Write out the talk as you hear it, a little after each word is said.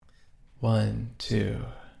1, 2.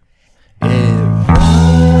 It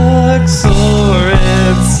rocks or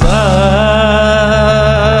it sucks.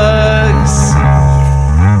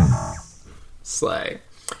 Slay.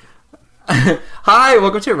 Hi,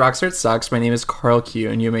 welcome to It Rocks or It Sucks. My name is Carl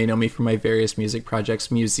Q, and you may know me from my various music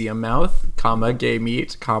projects, Museum Mouth, Gay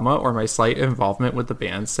Meat, or my slight involvement with the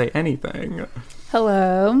band Say Anything.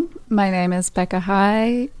 Hello, my name is Becca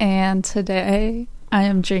High, and today I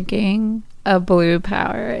am drinking a blue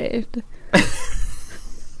Powerade.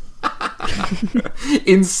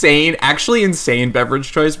 Insane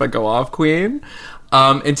beverage choice by Go Off Queen.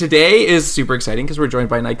 And today is super exciting because we're joined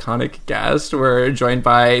by an iconic guest. We're joined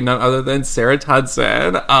by none other than Sarah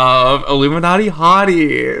Tudson of Illuminati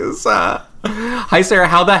Hotties. Hi, Sarah.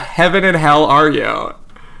 How the heaven and hell are you?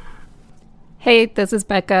 Hey, this is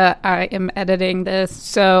Becca. I am editing this,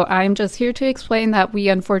 so I'm just here to explain that we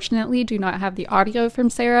unfortunately do not have the audio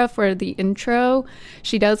from Sarah for the intro.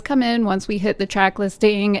 She does come in once we hit the track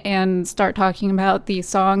listing and start talking about the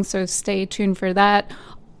song, so stay tuned for that.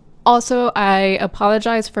 Also, I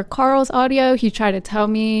apologize for Carl's audio. He tried to tell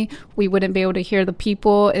me we wouldn't be able to hear the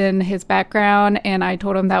people in his background, and I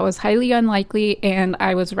told him that was highly unlikely, and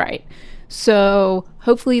I was right. So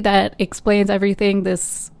hopefully that explains everything.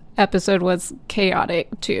 This episode was chaotic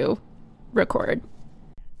to record.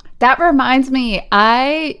 That reminds me,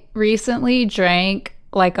 I recently drank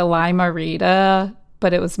like a Lime-A-Rita,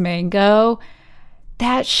 but it was mango.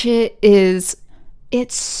 That shit it's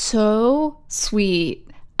so sweet.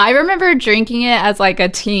 I remember drinking it as like a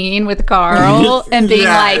teen with Carl and being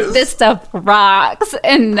like, this stuff rocks.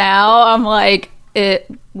 And now I'm like,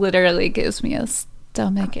 it literally gives me a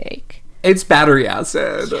stomach ache. It's battery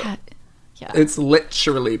acid. Yeah. It's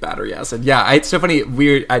literally battery acid. Yeah, it's so funny.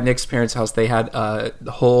 We at Nick's parents' house, they had a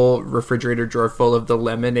whole refrigerator drawer full of the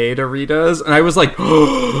lemonade-aritas, and I was like,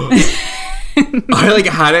 I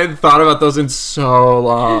hadn't thought about those in so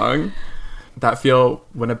long. That feel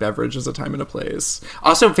when a beverage is a time and a place.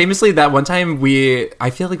 Also, famously, that one time I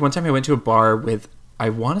feel like one time I went to a bar with, I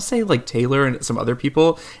want to say like Taylor and some other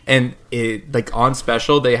people, and it like on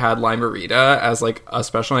special they had Lime-A-Rita as like a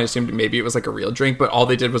special, and I assumed maybe it was like a real drink, but all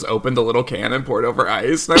they did was open the little can and pour it over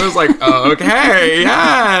ice, and I was like, okay,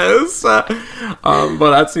 yes. But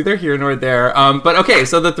that's neither here nor there. But okay,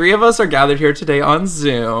 so the three of us are gathered here today on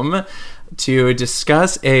Zoom to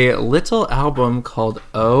discuss a little album called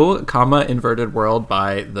O, Inverted World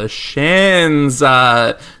by The Shins.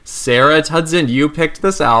 Sarah Tudson, you picked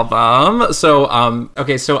this album. So,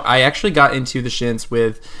 so I actually got into The Shins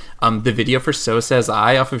with the video for So Says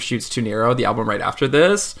I off of Shoots Too Narrow, the album right after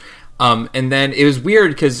this. And then it was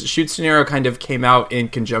weird because Shoots Too Narrow kind of came out in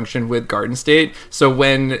conjunction with Garden State. So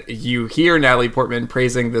when you hear Natalie Portman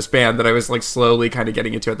praising this band that I was like slowly kind of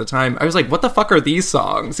getting into at the time, I was like, what the fuck are these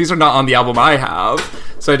songs? These are not on the album I have.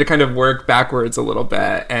 So I had to kind of work backwards a little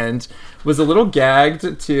bit and was a little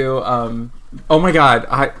gagged to, oh my God.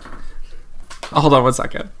 Hold on one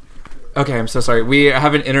second. Okay, I'm so sorry. We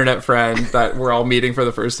have an internet friend that we're all meeting for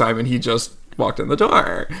the first time, and he just walked in the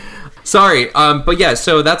door. Sorry, but yeah,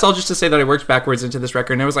 so that's all just to say that I worked backwards into this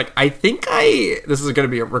record, and I was like, this is going to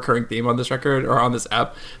be a recurring theme on this record, or on this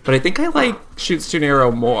app, but I think I like Shoots Too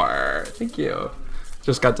Narrow more. Thank you.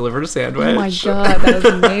 Just got delivered a sandwich. Oh my God, that was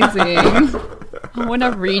amazing. I want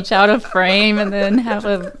to reach out a frame and then have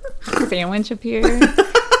a sandwich appear.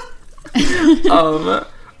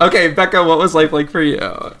 Okay, Becca, what was life like for you?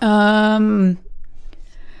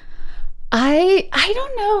 I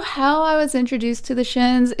don't know how I was introduced to the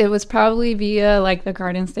Shins. It was probably via like the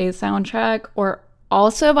Garden State soundtrack, or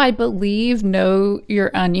also I believe Know Your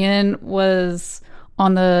Onion was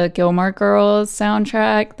on the Gilmore Girls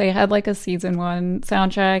soundtrack. They had like a season 1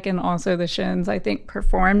 soundtrack, and also the Shins I think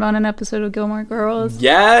performed on an episode of Gilmore Girls.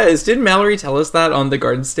 Yes, didn't Mallory tell us that on the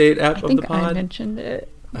Garden State app of the pod? I mentioned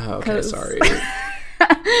it. Oh, okay, sorry.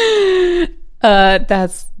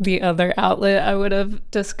 That's the other outlet I would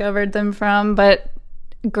have discovered them from. But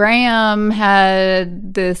Graham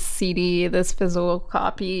had this CD, this physical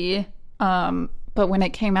copy. But when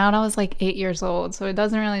it came out, I was like 8 years old. So it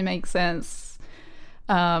doesn't really make sense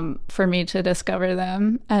for me to discover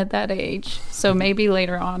them at that age. So maybe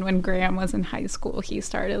later on when Graham was in high school, he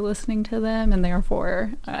started listening to them, and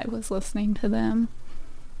therefore I was listening to them.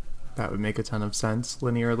 That would make a ton of sense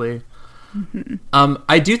linearly. Mm-hmm.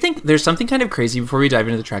 I do think there's something kind of crazy before we dive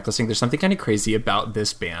into the track listing. There's something kind of crazy about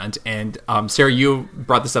this band, and Sarah, you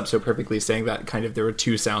brought this up so perfectly, saying that kind of there were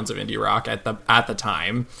two sounds of indie rock at the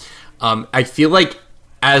time. I feel like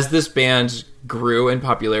as this band grew in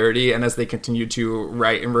popularity and as they continued to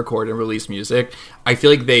write and record and release music, I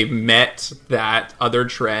feel like they met that other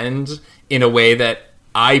trend in a way that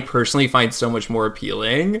I personally find so much more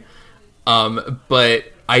appealing. But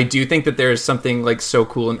I do think that there's something like so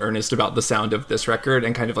cool and earnest about the sound of this record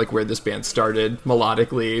and kind of like where this band started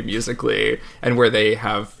melodically, musically, and where they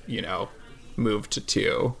have, you know, moved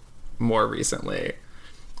to more recently.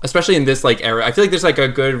 Especially in this like era. I feel like there's like a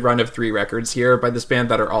good run of 3 records here by this band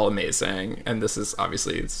that are all amazing. And this is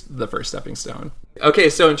obviously it's the first stepping stone. Okay,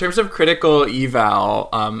 so in terms of critical eval,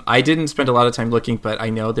 I didn't spend a lot of time looking, but I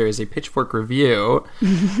know there is a Pitchfork review.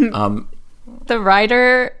 The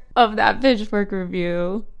writer of that Pitchfork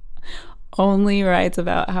review only writes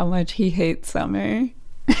about how much he hates summer.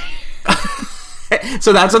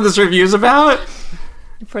 So that's what this review is about?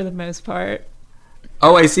 For the most part.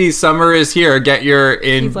 Oh, I see. Summer is here. Get your,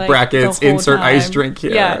 in like, brackets, insert time. Ice drink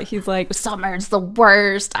here. Yeah, he's like, summer's the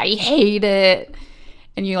worst. I hate it.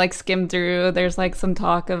 And you like skim through. There's like some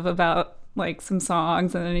talk about like some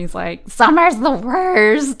songs. And then he's like, summer's the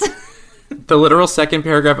worst. The literal second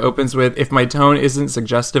paragraph opens with, if my tone isn't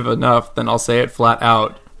suggestive enough, then I'll say it flat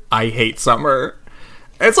out. I hate summer.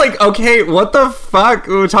 It's like, okay, what the fuck?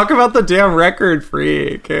 Ooh, talk about the damn record,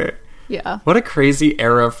 freak. Yeah. What a crazy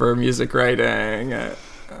era for music writing.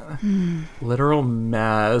 Literal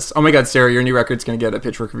mess. Oh my god, Sarah, your new record's gonna get a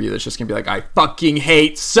Pitchfork review that's just gonna be like, I fucking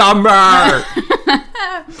hate summer!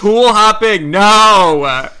 Pool hopping,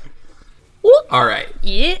 no! Alright.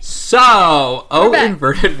 Yeah. So, Oh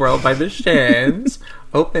Inverted World by the Shins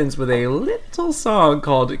opens with a little song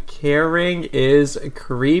called Caring is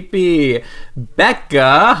Creepy.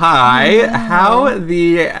 Becca, hi. How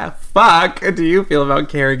the fuck do you feel about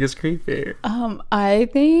Caring is Creepy? I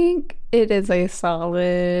think it is a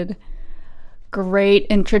solid, great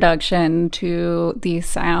introduction to the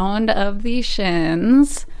sound of the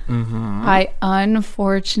Shins. Mm-hmm. I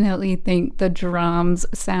unfortunately think the drums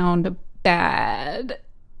sound bad.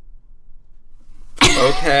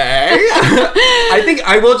 Okay. I think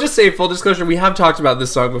I will just say, full disclosure, we have talked about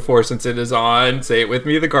this song before since it is on Say It With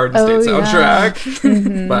Me, the Garden State soundtrack. Yeah.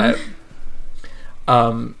 Mm-hmm.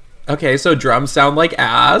 But, okay, so drums sound like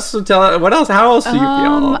ass. So tell what else? How else do you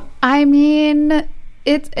feel? I mean,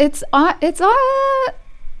 it's not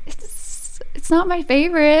my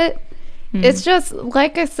favorite. Mm. It's just,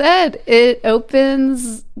 like I said, it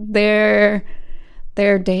opens their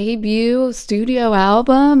debut studio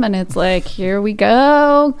album, and it's like, here we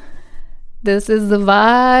go, this is the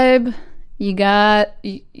vibe, you got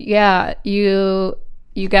it,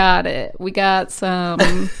 we got some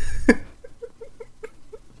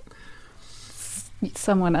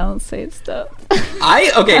someone else say stuff.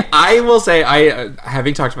 I will say,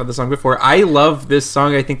 having talked about the song before, I love this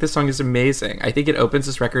song. I think this song is amazing. I think it opens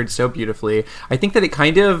this record so beautifully. I think that it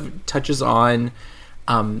kind of touches on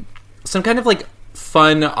some kind of like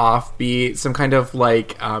fun offbeat, some kind of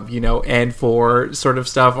like and four sort of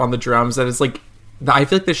stuff on the drums that is like, I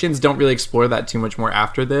feel like the Shins don't really explore that too much more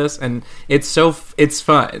after this, and it's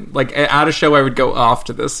fun. Like at a show I would go off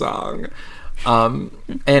to this song.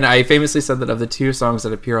 And I famously said that of the 2 songs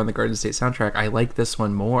that appear on the Garden State soundtrack, I like this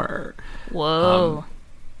one more. Whoa.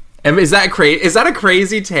 And is that a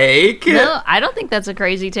crazy take? No, I don't think that's a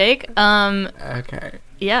crazy take. Okay.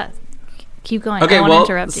 Yeah. Keep going. Okay, I won't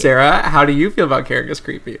interrupt you. Sarah, how do you feel about Caring is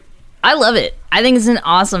Creepy? I love it. I think it's an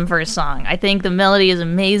awesome first song. I think the melody is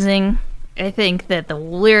amazing. I think that the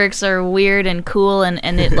lyrics are weird and cool, and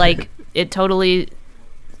it like it totally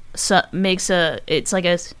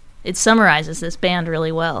it summarizes this band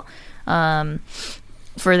really well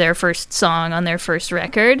for their first song on their first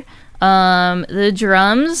record. The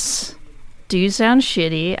drums do sound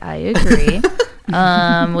shitty, I agree.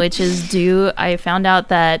 Which is due, I found out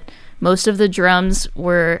that most of the drums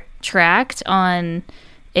were tracked on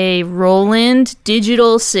a Roland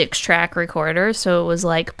digital 6-track recorder, so it was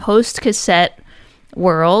like post-cassette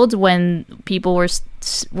world when people were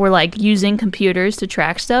like using computers to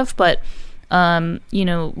track stuff, but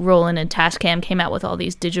Roland and Tascam came out with all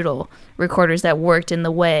these digital recorders that worked in the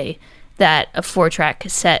way that a 4-track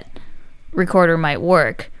cassette recorder might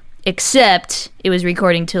work, except it was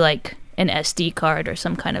recording to like an SD card or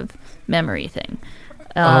some kind of memory thing.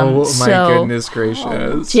 Oh my goodness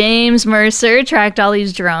gracious. James Mercer tracked all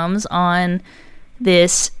these drums on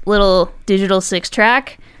this little digital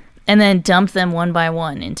 6-track and then dumped them one by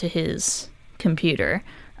one into his computer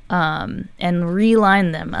and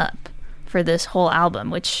relined them up for this whole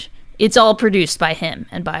album, which it's all produced by him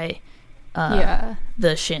and by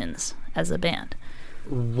the Shins as a band.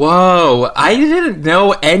 Whoa, I didn't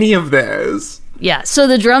know any of this. Yeah, so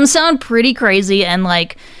the drums sound pretty crazy, and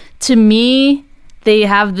like, to me, they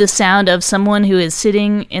have the sound of someone who is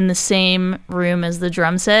sitting in the same room as the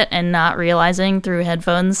drum set and not realizing through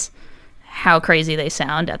headphones how crazy they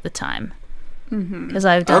sound at the time. because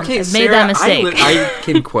I've made Sarah, that mistake. I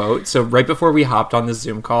can quote. So right before we hopped on the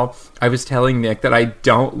Zoom call, I was telling Nick that I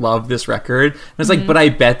don't love this record. And I was like, but I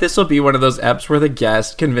bet this will be one of those eps where the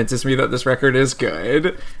guest convinces me that this record is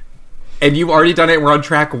good. And you've already done it, and we're on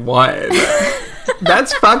track 1.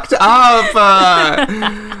 That's fucked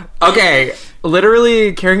up. Okay,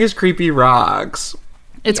 literally, Caring is Creepy rocks.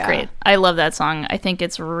 It's great. I love that song. I think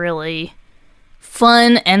it's really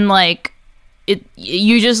fun, and like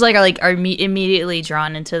you just like are immediately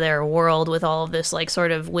drawn into their world with all of this like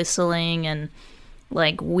sort of whistling and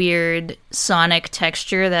like weird sonic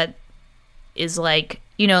texture that is like,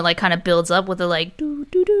 you know, like kind of builds up with a like doo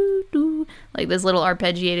doo doo doo, like this little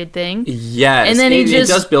arpeggiated thing. Yes, and then it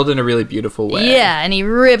does build in a really beautiful way. Yeah, and he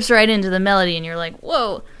rips right into the melody, and you're like,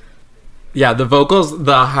 whoa. Yeah, the vocals,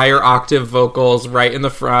 the higher octave vocals right in the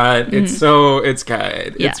front. It's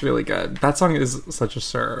good. Yeah. It's really good. That song is such a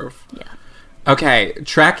serve. Yeah. Okay,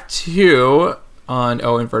 track 2 on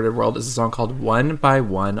Oh Inverted World is a song called One by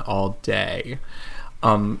One All Day.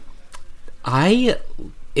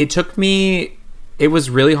 It was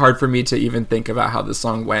really hard for me to even think about how this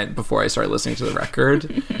song went before I started listening to the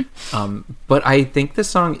record. But I think the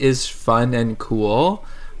song is fun and cool.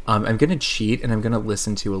 I'm going to cheat and I'm going to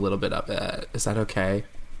listen to a little bit of it. Is that okay?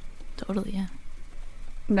 Totally, yeah.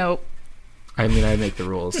 Nope. I mean, I make the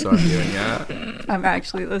rules, so I'm doing it. I'm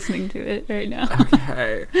actually listening to it right now.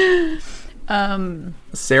 Okay.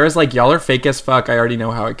 Sarah's like, y'all are fake as fuck. I already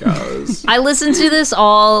know how it goes. I listened to this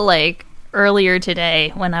all like earlier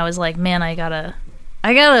today when I was like, man, I gotta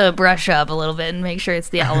brush up a little bit and make sure it's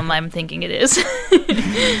the album I'm thinking it is.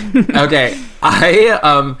 Okay.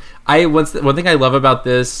 One thing I love about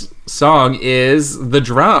this song is the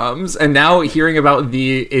drums, and now hearing about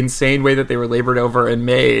the insane way that they were labored over and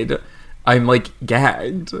made, I'm like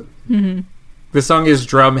gagged. Mm-hmm. The song is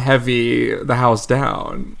drum heavy, the house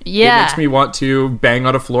down. Yeah. It makes me want to bang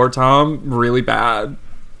on a floor tom really bad.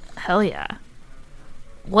 Hell yeah.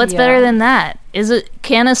 What's better than that?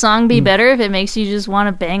 Can a song be better if it makes you just want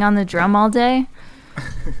to bang on the drum all day?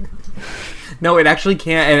 No, it actually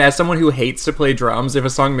can't. And as someone who hates to play drums, if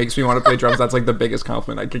a song makes me want to play drums, that's like the biggest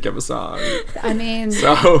compliment I could give a song. I mean,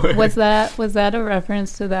 so was that a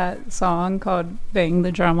reference to that song called "Bang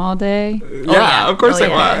the Drum All Day"? Yeah, of course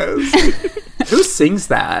it was. Who sings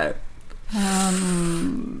that?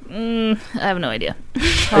 I have no idea.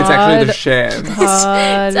 It's actually the Shins.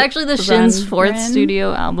 It's actually the Shins' 4th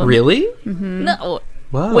studio album. Really? Mm-hmm. No.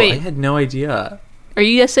 Whoa, wait. I had no idea. Are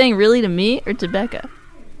you guys saying really to me or to Becca?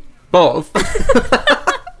 Both.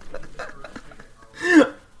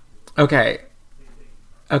 Okay,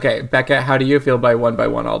 Becca, how do you feel by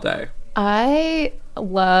One All Day? I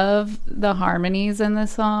love the harmonies in the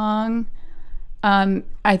song.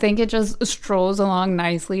 I think it just strolls along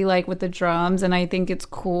nicely, like with the drums, and I think it's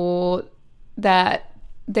cool that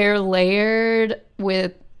they're layered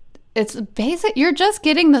with. It's basic. You're just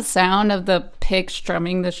getting the sound of the pick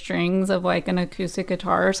strumming the strings of like an acoustic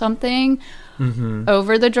guitar or something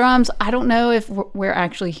over the drums. I don't know if we're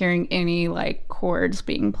actually hearing any like chords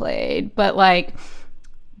being played, but like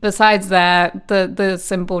besides that, the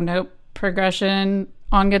simple note progression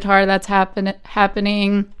on guitar that's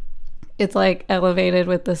happening, it's like elevated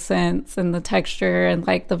with the synths and the texture and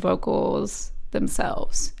like the vocals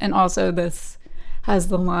themselves. And also this has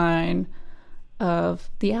the line of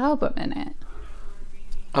the album in it.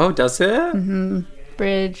 Oh, does it? Mm-hmm.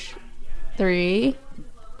 Bridge 3.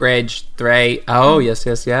 Oh, yes.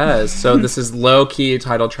 So this is low-key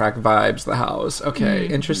title track vibes, The House. Okay,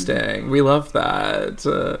 interesting. We love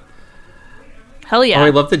that. Hell yeah. Oh, I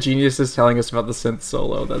love the geniuses telling us about the synth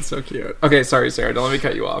solo. That's so cute. Okay, sorry, Sarah. Don't let me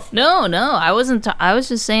cut you off. No, I wasn't. I was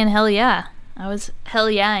just saying hell yeah. I was hell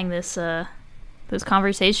yeah-ing this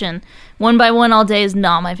conversation. One by One All Day is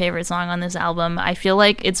not my favorite song on this album. I feel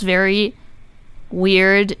like it's very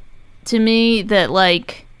weird to me that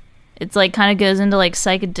like it's like kind of goes into like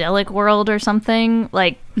psychedelic world or something.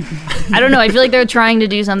 Like I don't know. I feel like they're trying to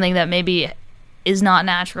do something that maybe is not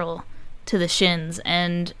natural to the Shins,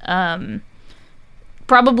 and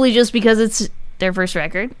probably just because it's their first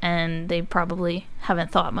record and they probably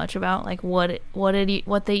haven't thought much about like what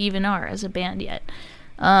they even are as a band yet.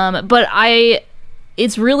 But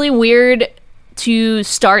it's really weird to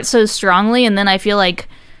start so strongly, and then I feel like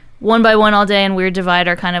One by One All Day and Weird Divide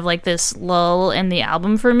are kind of like this lull in the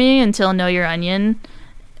album for me until Know Your Onion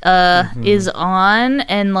is on,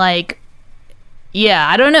 and like yeah,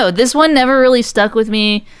 I don't know, this one never really stuck with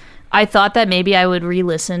me. I thought that maybe I would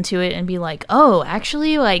re-listen to it and be like, oh,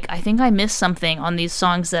 actually, like I think I missed something on these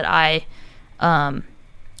songs that I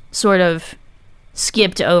sort of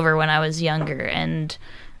skipped over when I was younger, and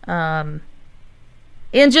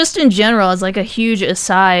And just in general, as like a huge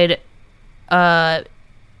aside,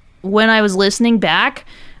 when I was listening back,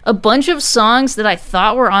 a bunch of songs that I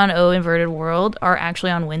thought were on O Inverted World are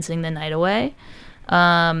actually on Wincing the Night Away.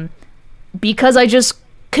 Because I just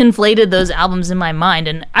conflated those albums in my mind.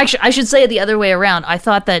 And actually, I should say it the other way around. I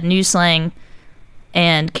thought that New Slang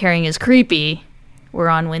and Caring is Creepy were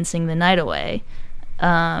on Wincing the Night Away.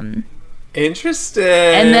 Interesting.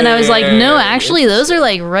 And then I was like, no, actually, those are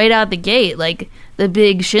like right out the gate. Like the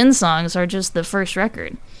big Shin songs are just the first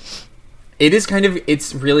record. It is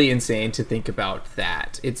it's really insane to think about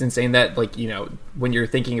that. It's insane that, like, you know, when you're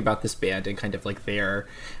thinking about this band and kind of like their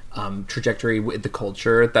trajectory with the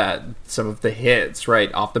culture, that some of the hits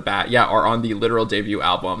right off the bat, are on the literal debut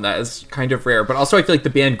album. That is kind of rare. But also I feel like the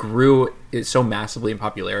band grew so massively in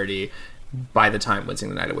popularity by the time Wincing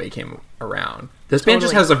the Night Away came around. This band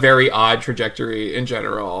just has a very odd trajectory in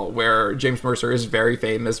general, where James Mercer is very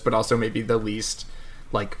famous, but also maybe the least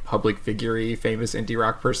like public figure-y famous indie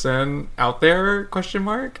rock person out there, ?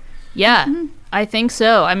 Yeah, I think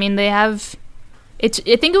so. I mean, they have I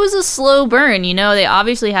think it was a slow burn, you know. They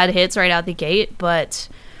obviously had hits right out the gate, but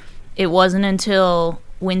it wasn't until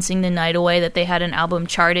Wincing the Night Away that they had an album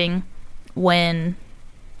charting. When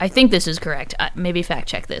I think this is correct, maybe fact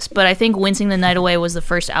check this, but I think Wincing the Night Away was the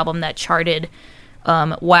first album that charted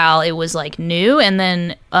while it was like new, and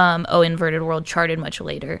then O Inverted World charted much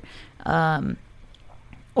later.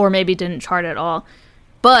 Or maybe didn't chart at all,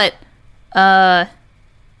 but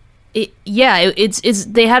it's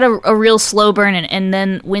they had a real slow burn, and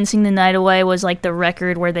then Wincing the Night Away was like the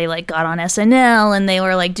record where they like got on SNL and they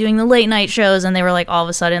were like doing the late night shows, and they were like all of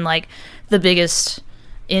a sudden like the biggest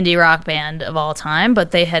indie rock band of all time,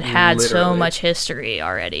 but they had so much history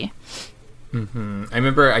already. I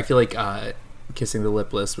remember, I feel like Kissing the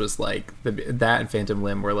Lipless was like that, and Phantom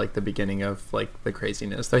Limb were like the beginning of like the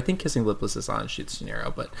craziness. Though I think Kissing Lipless is on Shoots De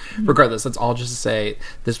Niro, but regardless, that's all just to say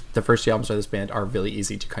the first two albums by this band are really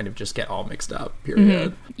easy to kind of just get all mixed up,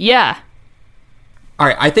 period. Yeah. All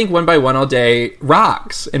right, I think One by One All Day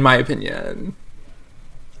rocks, in my opinion.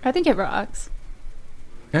 I think it rocks.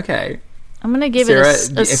 Okay. I'm gonna give Sarah,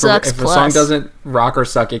 it a sucks if plus. a song doesn't rock or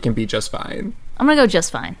suck, it can be just fine. I'm gonna go just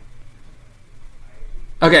fine.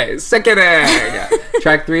 Okay, sickening.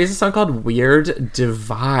 Track 3 is a song called Weird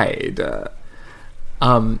Divide.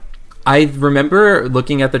 I remember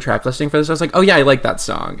looking at the track listing for this. I was like, oh yeah, I like that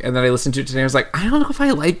song. And then I listened to it today and I was like, I don't know if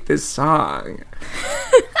I like this song.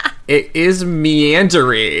 It is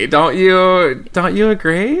meandery. Don't you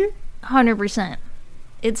agree? 100%.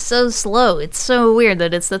 It's so slow. It's so weird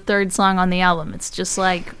that it's the third song on the album. It's just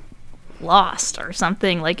like lost or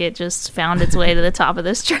something. Like it just found its way to the top of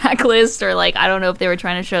this track list, or like I don't know if they were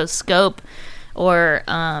trying to show scope, or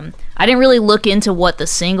I didn't really look into what the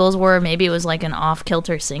singles were. Maybe it was like an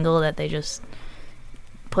off-kilter single that they just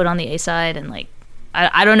put on the A-side, and like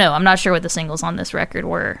I don't know. I'm not sure what the singles on this record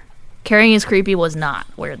were. Caring is Creepy was not,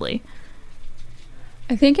 weirdly.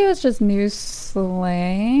 I think it was just New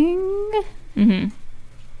Slang.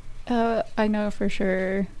 I know for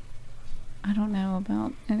sure. I don't know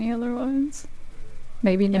about any other ones.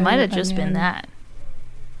 Maybe it might have just been that.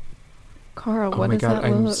 Carl, oh what my does god, that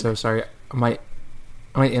I'm look? so sorry. My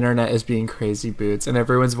internet is being crazy boots, and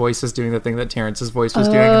everyone's voice is doing the thing that Terrence's voice was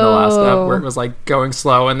doing in the last up, where it was like going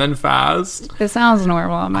slow and then fast. It sounds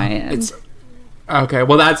normal on my end. It's okay.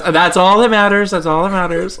 Well, that's all that matters. That's all that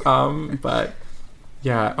matters. But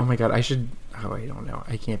yeah. Oh my god, I should. Oh, I don't know.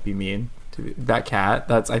 I can't be mean to that cat.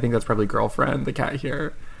 I think that's probably Girlfriend, the cat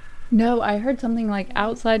here. No, I heard something like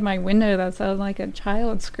outside my window that sounded like a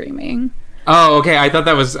child screaming. Oh, okay. I thought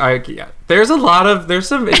that was. Yeah. There's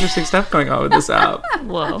some interesting stuff going on with this app.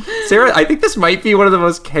 Whoa, Sarah, I think this might be one of the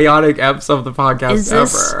most chaotic eps of the podcast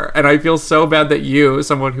ever, and I feel so bad that you,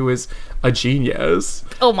 someone who is a genius,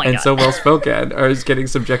 and so well spoken, is getting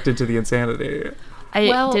subjected to the insanity.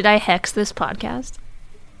 Did I hex this podcast?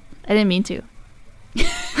 I didn't mean to.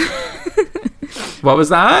 What was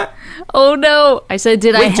that? Oh no! I said,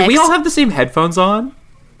 I hex? Do we all have the same headphones on?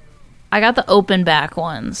 I got the open back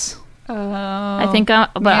ones. I think,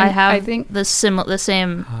 I think the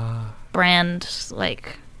same brand,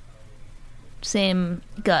 like same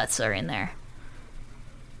guts are in there.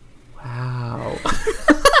 Wow.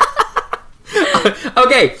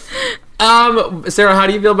 Okay. Sarah, how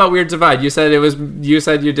do you feel about Weird Divide? You said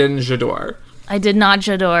you didn't j'adore. I did not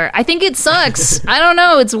j'adore. I think it sucks. I don't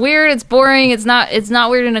know. It's weird. It's boring. It's not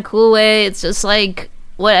weird in a cool way. It's just like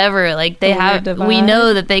whatever. Like we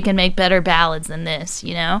know that they can make better ballads than this,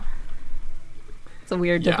 you know? It's a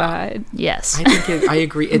weird divide. Yes. I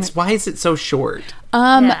agree. It's why is it so short?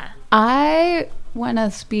 I want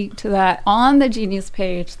to speak to that. On the Genius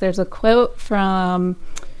page, there's a quote from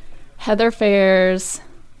Heather Fairs,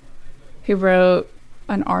 who wrote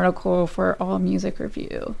an article for All Music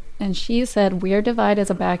Review. And she said, "Weird Divide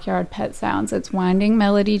is a backyard pet sounds. Its winding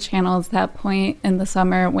melody channels that point in the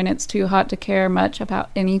summer when it's too hot to care much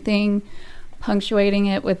about anything, punctuating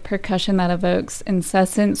it with percussion that evokes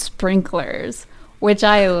incessant sprinklers," which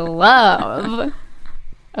I love.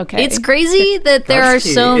 Okay. It's crazy that there are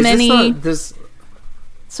so many... This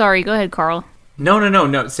Sorry, go ahead, Carl.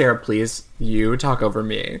 No, Sarah, please. You talk over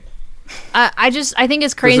me. I think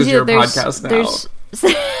it's crazy This is your that there's... podcast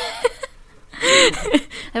now.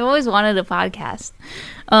 I've always wanted a podcast.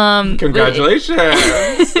 Congratulations.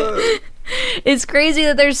 It's crazy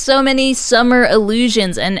that there's so many summer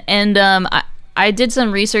illusions, and I did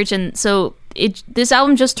some research, and so this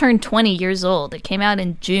album just turned 20 years old. It came out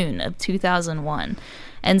in June of 2001,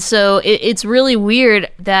 and so it's really weird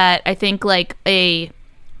that I think like a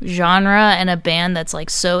genre and a band that's like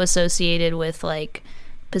so associated with like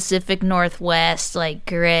Pacific Northwest, like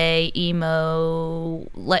gray emo,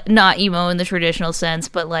 like not emo in the traditional sense,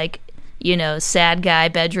 but like, you know, sad guy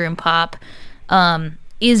bedroom pop,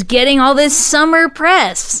 is getting all this summer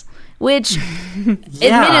press, which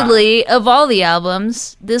admittedly, of all the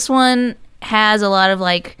albums, this one has a lot of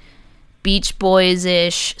like Beach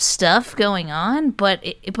Boys-ish stuff going on, but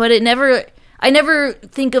it never, I never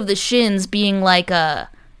think of the Shins being like a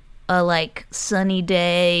like sunny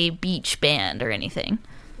day beach band or anything.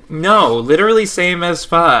 No, literally same as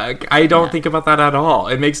fuck. I don't think about that at all.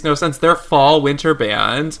 It makes no sense. They're fall winter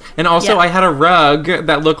band. And also I had a rug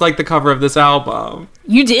that looked like the cover of this album.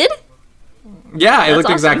 You did? Yeah, it looked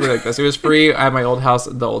awesome. exactly like this. It was free at my old house.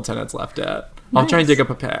 The old tenants left it. I'll try and dig up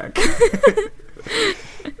a pic.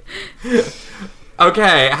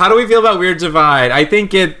 Okay, how do we feel about Weird Divide? I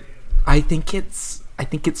think it sucks. I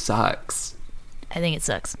think it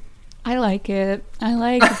sucks. I like it. I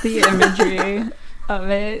like the imagery of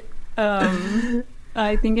it.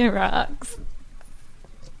 I think it rocks.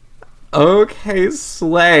 Okay,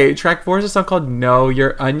 slay. Track 4 is a song called Know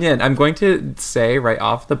Your Onion. I'm going to say right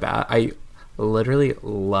off the bat, I literally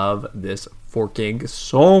love this forking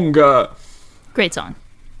song. Great song.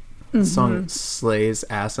 This song slays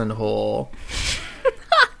ass and hole.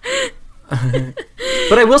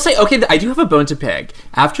 But I will say, okay, I do have a bone to pick.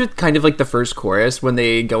 After kind of like the first chorus, when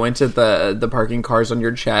they go into the parking cars on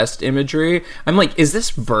your chest imagery, I'm like, is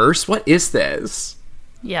this verse? What is this?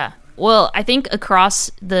 Yeah. Well, I think across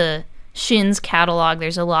the Shins catalog,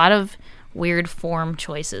 there's a lot of weird form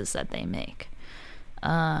choices that they make.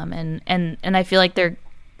 And I feel like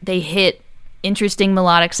they hit interesting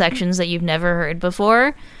melodic sections that you've never heard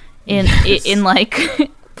before in like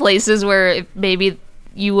places where maybe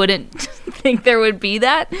you wouldn't think there would be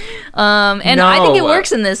that. And no. I think it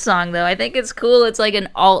works in this song, though. I think it's cool. It's like an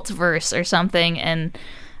alt verse or something, and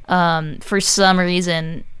for some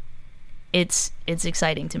reason, it's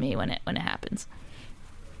exciting to me when it happens.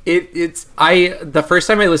 The first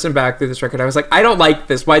time I listened back through this record, I was like, I don't like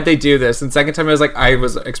this. Why'd they do this? And second time I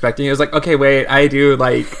was expecting it. I was like, okay, wait, I do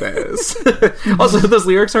like this. Also, those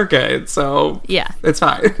lyrics are good, so yeah, it's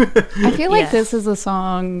fine. I feel like this is a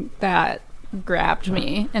song that grabbed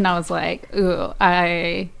me, and I was like, ooh,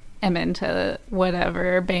 I am into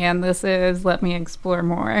whatever band this is. Let me explore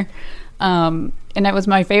more. And it was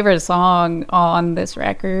my favorite song on this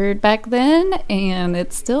record back then, and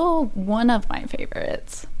it's still one of my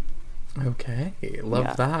favorites. Okay,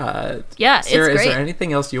 love that. Yeah, Sarah, it's great. Is there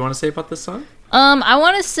anything else you want to say about this song? I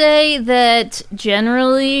want to say that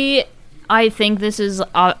generally, I think this is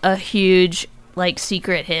a huge like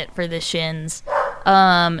secret hit for the Shins.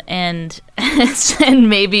 And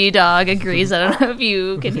maybe Dog agrees. I don't know if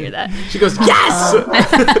you can hear that. She goes,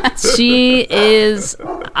 yes! She is...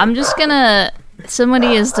 I'm just gonna...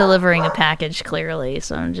 Somebody is delivering a package, clearly,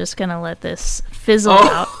 so I'm just gonna let this fizzle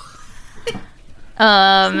out.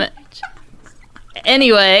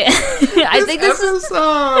 Anyway, I think this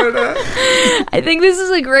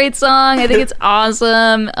is a great song. I think it's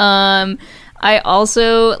awesome. I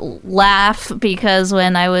also laugh because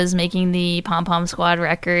when I was making the Pom Pom Squad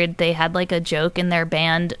record, they had like a joke in their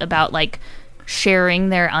band about like sharing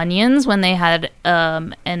their onions when they had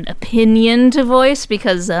an opinion to voice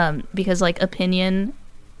because like opinion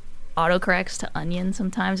autocorrects to onion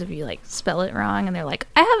sometimes if you like spell it wrong, and they're like,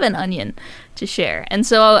 I have an onion to share. And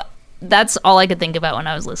so that's all I could think about when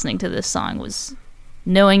I was listening to this song was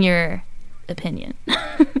knowing your opinion.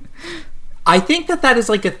 I think that is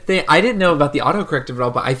like a thing. I didn't know about the autocorrect at all,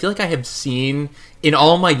 but I feel like I have seen, in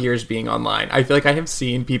all my years being online, I feel like I have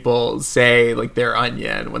seen people say like their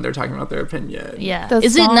onion when they're talking about their opinion. Yeah.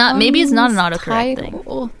 Is it not? Maybe it's not an autocorrect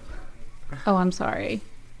thing. Oh, I'm sorry.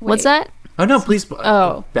 What's Wait. that? Oh no, please.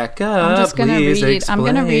 Oh, Becca, I'm just gonna please read. I'm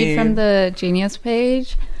gonna read from explain. the Genius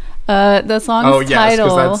page. The song's Oh yes, title.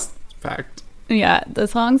 because that's fact. Yeah, the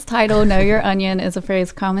song's title, Know Your Onion, is a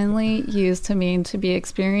phrase commonly used to mean to be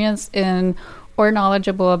experienced in or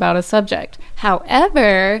knowledgeable about a subject.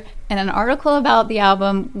 However, in an article about the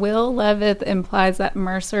album, Will Levitt implies that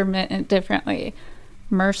Mercer meant it differently.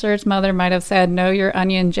 Mercer's mother might have said, Know your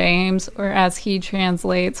onion, James, or as he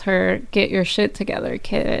translates her, get your shit together,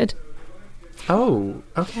 kid. Oh,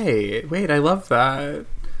 okay. Wait, I love that.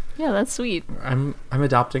 Yeah, that's sweet. I'm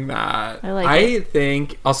adopting that. I like I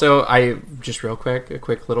think also I just real quick a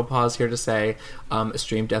quick little pause here to say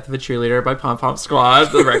Stream Death of a Cheerleader by Pom Pom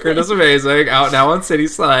Squad. The record is amazing. Out now on City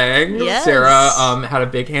Slang. Yes. Sarah had a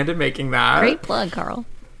big hand in making that. Great plug, Carl.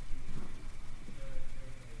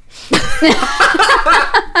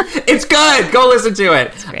 It's good. Go listen to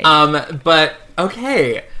it. It's great. But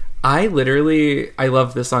okay. I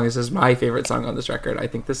love this song. This is my favorite song on this record. I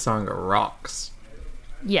think this song rocks.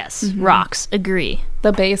 Yes, rocks. Agree.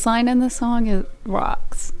 The bass line in the song is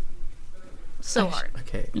rocks. So hard.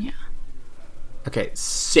 Okay. Yeah. Okay,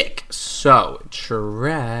 sick. So,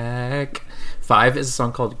 track 5 is a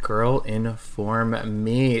song called Girl Inform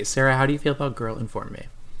Me. Sarah, how do you feel about Girl Inform Me?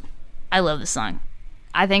 I love this song.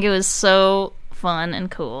 I think it was so fun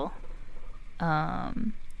and cool.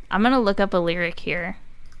 I'm gonna look up a lyric here.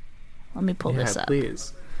 Let me pull this up.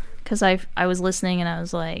 Please. Because I was listening and I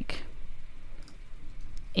was like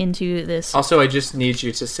into this. Also, I just need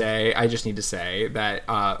to say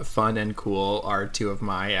that fun and cool are 2 of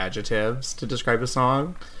my adjectives to describe a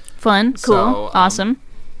song. Fun, cool, So, awesome.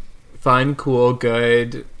 Fun, cool,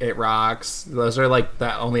 good, it rocks. Those are like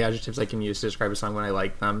the only adjectives I can use to describe a song when I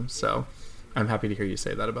like them. So I'm happy to hear you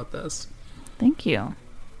say that about this. Thank you.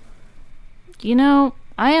 You know,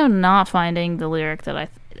 I am not finding the lyric that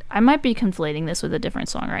I might be conflating this with a different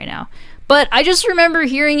song right now. But I just remember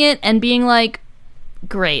hearing it and being like,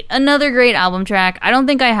 great. Another great album track. I don't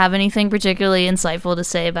think I have anything particularly insightful to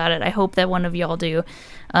say about it. I hope that one of y'all do.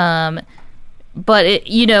 But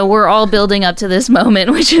we're all building up to this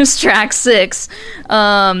moment, which is track 6.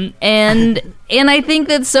 And I think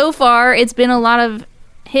that so far it's been a lot of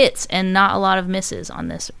hits and not a lot of misses on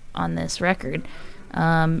this record.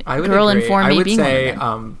 I would Girl agree. Inform Me being one of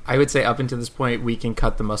them. I would say up until this point we can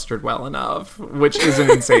cut the mustard well enough, which is an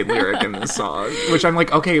insane lyric in this song. Which I'm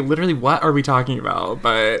like, okay, literally, what are we talking about?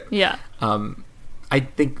 But Yeah. I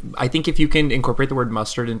think if you can incorporate the word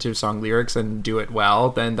mustard into song lyrics and do it well,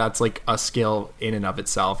 then that's like a skill in and of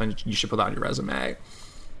itself, and you should put that on your resume.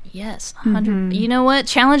 Yes, 100. You know what?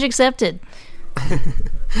 Challenge accepted.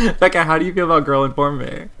 Becca, how do you feel about Girl Inform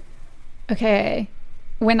Me? Okay.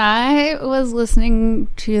 When I was listening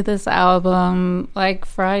to this album, like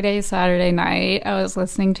Friday, Saturday night, I was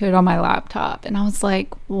listening to it on my laptop, and I was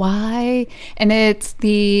like, why? And it's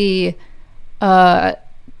the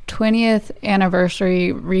 20th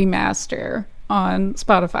anniversary remaster on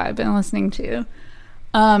Spotify I've been listening to.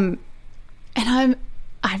 And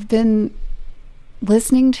I've been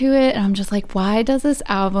listening to it, and I'm just like, why does this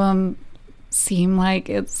album seem like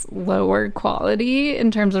it's lower quality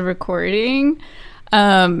in terms of recording?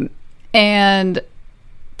 And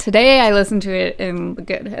today I listened to it in the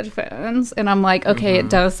good headphones, and I'm like, okay, it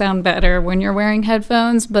does sound better when you're wearing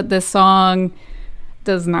headphones, but this song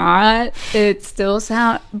does not. It still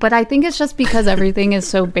sound, but I think it's just because everything is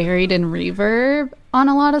so buried in reverb on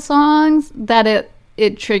a lot of songs that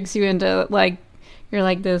it tricks you into like, you're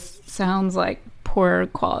like, this sounds like poor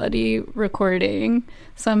quality recording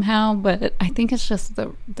somehow, but I think it's just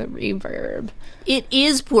the reverb. It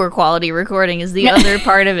is poor quality recording is the other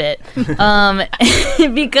part of it.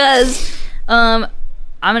 Because I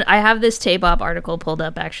have this Tape-Op article pulled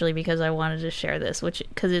up actually because I wanted to share this,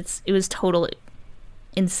 because it was total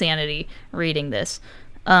insanity reading this.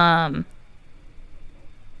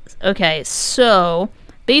 Okay, so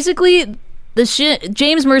basically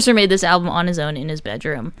James Mercer made this album on his own in his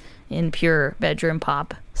bedroom in pure bedroom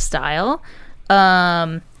pop style.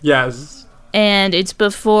 Yes. And it's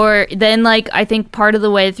before then, like, I think part of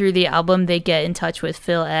the way through the album they get in touch with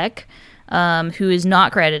Phil Ek, who is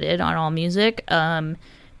not credited on AllMusic,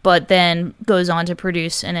 but then goes on to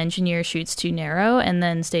produce and engineer Shoots Too Narrow, and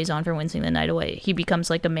then stays on for Wincing the Night Away. He becomes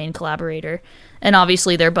like a main collaborator, and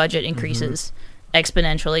obviously their budget increases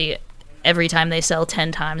exponentially every time they sell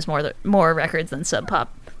 10 times more records than Sub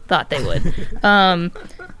Pop thought they would.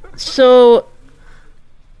 So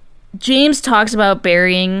James talks about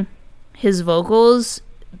burying his vocals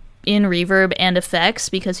in reverb and effects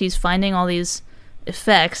because he's finding all these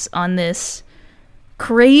effects on this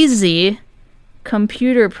crazy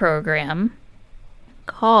computer program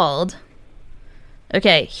called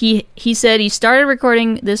Okay, he said he started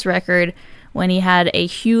recording this record when he had a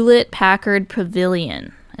Hewlett-Packard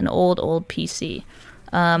Pavilion, an old PC.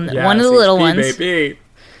 One of the little ones baby.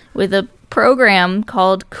 with a program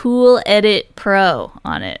called Cool Edit Pro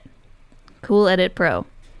on it. Cool Edit Pro.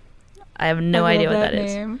 I have no idea what that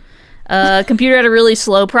is. Computer had a really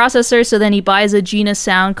slow processor, so then he buys a Gina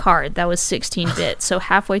sound card that was 16-bit. So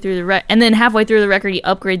halfway through the record, he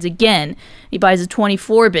upgrades again. He buys a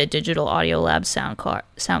 24-bit Digital Audio Lab sound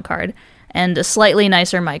card and a slightly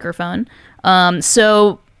nicer microphone.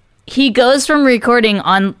 So he goes from recording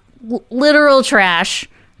on literal trash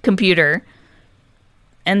computer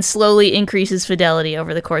and slowly increases fidelity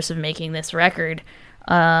over the course of making this record.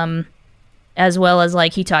 As well as,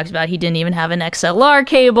 like, he talks about he didn't even have an XLR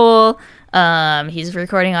cable. He's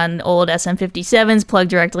recording on old SM57s plugged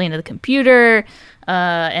directly into the computer.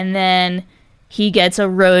 And then he gets a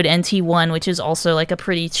Rode NT1, which is also, like, a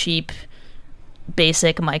pretty cheap,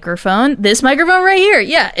 basic microphone. This microphone right here,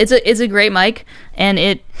 yeah, it's a great mic. And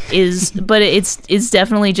it is, but it's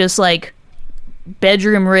definitely just, like,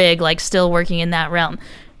 bedroom rig, like, still working in that realm.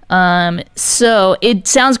 So it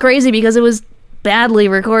sounds crazy because it was badly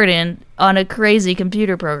recorded on a crazy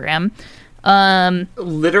computer program.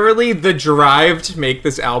 Literally, the drive to make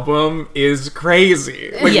this album is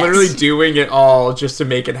crazy. Like, yes. Literally doing it all just to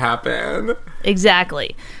make it happen.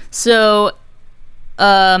 Exactly. So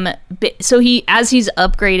he, as he's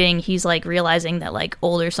upgrading, he's like realizing that like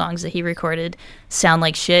older songs that he recorded sound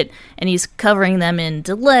like shit, and he's covering them in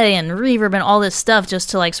delay and reverb and all this stuff just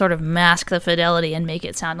to like sort of mask the fidelity and make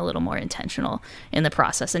it sound a little more intentional in the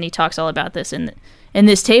process. And he talks all about this in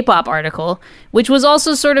this Tape-Op article, which was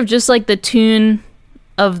also sort of just like the tune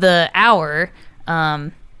of the hour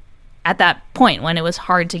at that point when it was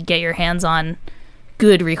hard to get your hands on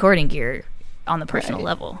good recording gear on the personal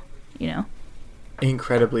level, you know?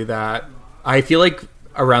 Incredibly that. I feel like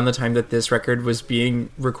around the time that this record was being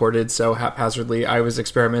recorded so haphazardly, I was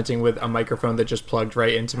experimenting with a microphone that just plugged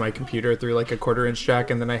right into my computer through like a 1/4-inch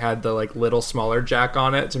jack, and then I had the like little smaller jack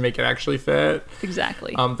on it to make it actually fit.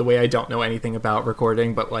 Exactly. The way I don't know anything about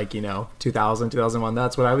recording, but like, 2000, 2001,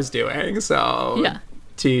 that's what I was doing. So yeah.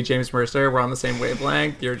 T. James Mercer, we're on the same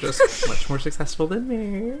wavelength. You're just much more successful than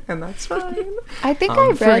me, and that's fine. I think I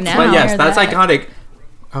read but yes, that's iconic.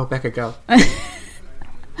 Oh, Becca, go.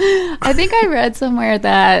 I think I read somewhere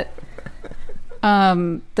that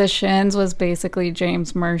The Shins was basically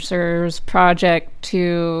James Mercer's project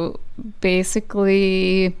to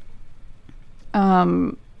basically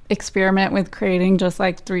experiment with creating just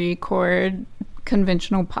like 3-chord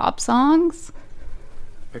conventional pop songs.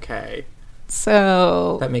 Okay.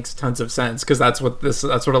 So that makes tons of sense, because that's what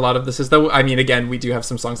a lot of this is, though. I mean, again, we do have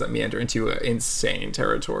some songs that meander into insane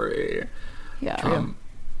territory. Yeah.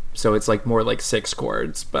 So it's like more like 6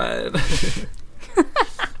 chords, but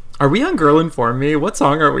are we on Girl Inform Me? What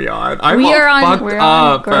song are we on? We're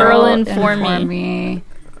on Girl Inform Me.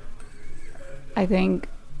 I think.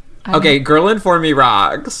 Okay, Girl Inform Me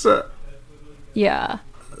rocks. Yeah.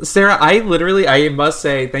 Sarah, I must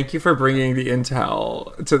say thank you for bringing the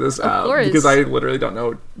intel to this app, because I literally don't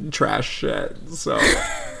know trash shit. So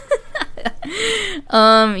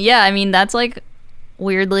yeah, I mean, that's like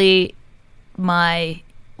weirdly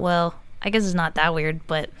well, I guess it's not that weird,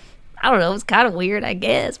 but I don't know, it's kind of weird, I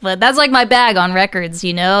guess. But that's like my bag on records,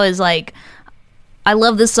 is like, I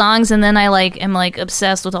love the songs, and then I like am like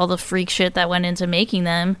obsessed with all the freak shit that went into making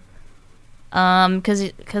them. Because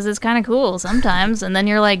it's kind of cool sometimes, and then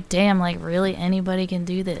you're like, damn, like really anybody can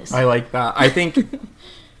do this. I like that. I think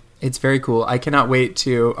it's very cool. I cannot wait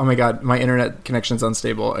to. Oh my god, my internet connection's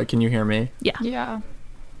unstable. Can you hear me? Yeah.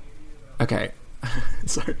 Okay.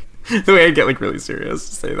 Sorry. The way I get like really serious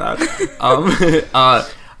to say that.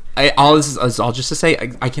 All this is all just to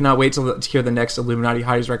say I cannot wait to hear the next Illuminati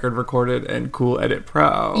Hotties record recorded in Cool Edit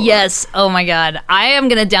Pro. Yes. Oh my god. I am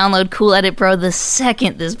gonna download Cool Edit Pro the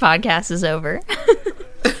second this podcast is over.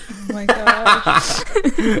 Oh my gosh.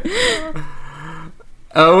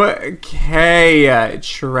 Okay.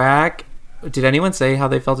 Track. Did anyone say how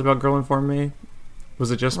they felt about Girl Inform Me?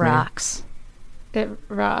 Was it just rocks. Me? It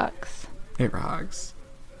rocks. It rocks.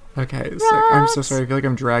 Okay, sick. I'm so sorry. I feel like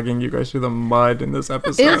I'm dragging you guys through the mud in this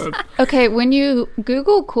episode. Okay, when you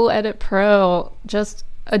Google Cool Edit Pro, just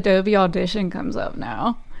Adobe Audition comes up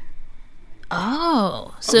now.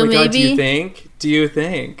 Oh, so oh my maybe... God, do you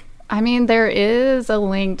think? I mean, there is a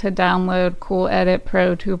link to download Cool Edit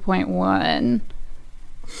Pro 2.1.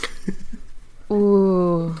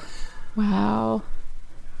 Ooh. Wow.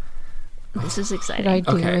 This is exciting. Did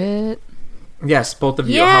I do it? Yes, both of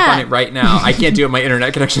you. Hop on it right now. I can't do it. My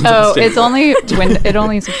internet connection's unstable. It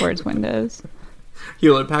only supports Windows.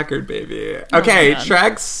 Hewlett Packard, baby. Okay, God.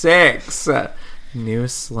 track 6. New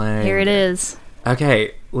Slang. Here it is.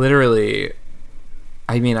 Okay, literally,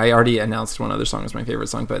 I mean, I already announced one other song as my favorite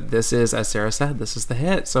song, but this is, as Sarah said, this is the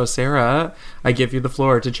hit. So, Sarah, I give you the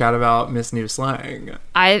floor to chat about Miss New Slang.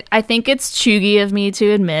 I think it's chuggy of me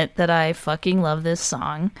to admit that I fucking love this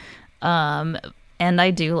song. And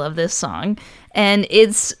I do love this song. And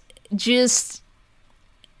it's just,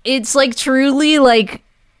 it's like truly like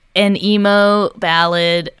an emo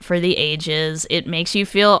ballad for the ages. It makes you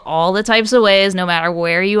feel all the types of ways, no matter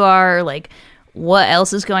where you are, like what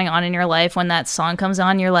else is going on in your life. When that song comes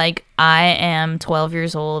on, you're like, I am 12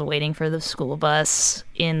 years old waiting for the school bus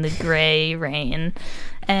in the gray rain,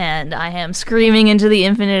 and I am screaming into the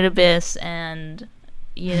infinite abyss, and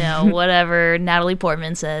you know, whatever Natalie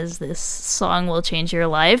Portman says, this song will change your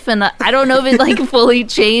life. And I don't know if it like fully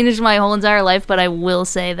changed my whole entire life, but I will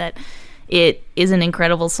say that it is an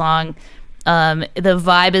incredible song. The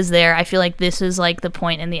vibe is there. I feel like this is like the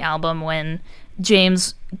point in the album when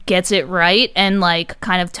James gets it right and like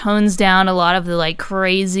kind of tones down a lot of the like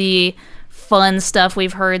crazy fun stuff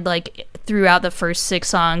we've heard like throughout the first 6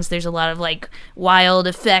 songs. There's a lot of like wild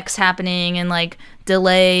effects happening and like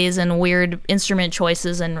delays and weird instrument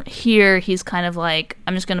choices, and here he's kind of like,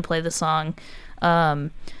 I'm just gonna play the song,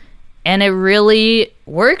 and it really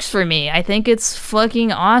works for me. I think it's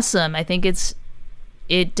fucking awesome. I think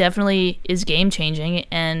it definitely is game changing,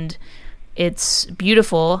 and it's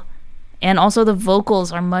beautiful. And also the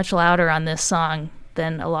vocals are much louder on this song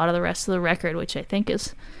than a lot of the rest of the record, which I think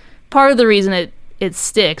is part of the reason it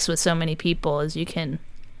sticks with so many people, is you can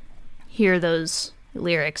hear those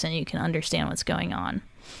lyrics and you can understand what's going on.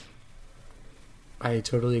 I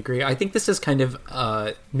totally agree. I think this is kind of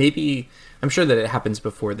maybe, I'm sure that it happens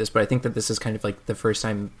before this, but I think that this is kind of like the first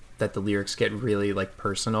time that the lyrics get really like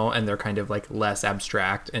personal, and they're kind of like less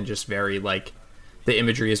abstract and just very like, the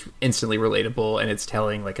imagery is instantly relatable, and it's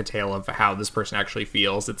telling like a tale of how this person actually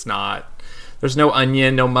feels. It's not, there's no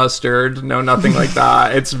onion, no mustard, no nothing like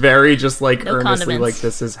that. It's very just like No earnestly condiments. like,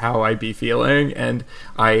 this is how I be feeling. And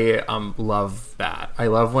I love that. I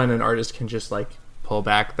love when an artist can just like pull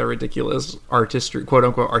back the ridiculous artistry, quote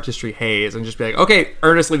unquote artistry haze, and just be like, okay,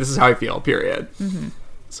 earnestly, this is how I feel, period. Mm-hmm.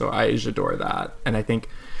 So I adore that. And I think,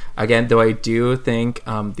 again, though I do think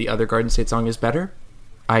the other Garden State song is better,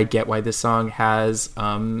 I get why this song has,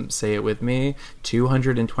 say it with me,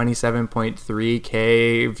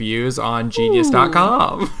 227.3K views on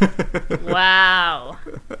Genius.com. Wow.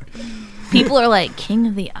 People are like, King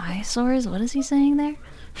of the Eyesores? What is he saying there?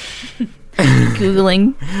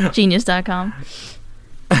 Googling Genius.com.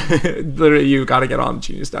 Literally, you gotta get on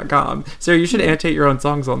Genius.com. So you should annotate your own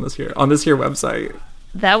songs on this here website.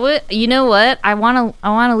 That would, you know what? I want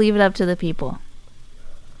to leave it up to the people.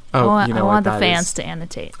 Oh, you know I what? want the That fans is- to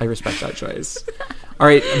annotate. I respect that choice. All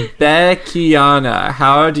right, Beckiana,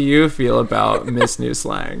 how do you feel about Miss New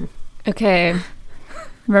Slang? Okay.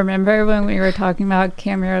 Remember when we were talking about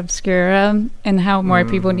Camera Obscura and how more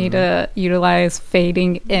people need to utilize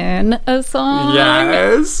fading in a song?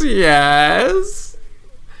 Yes.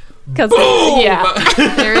 Because, Boom! yeah,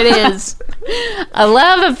 There it is. I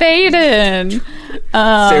love a fade in.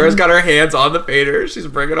 Sarah's got her hands on the fader. She's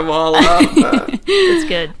bringing them all up. It's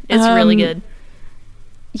good. It's really good.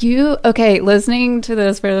 Listening to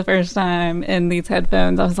this for the first time in these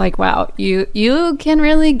headphones, I was like, wow, you can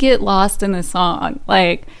really get lost in this song.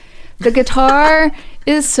 Like, the guitar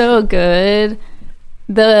is so good.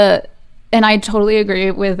 And I totally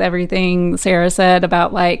agree with everything Sarah said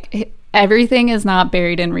about like, everything is not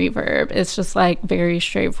buried in reverb. It's just like very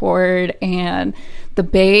straightforward, and the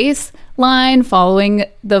bass line following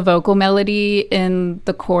the vocal melody in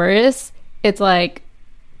the chorus, it's like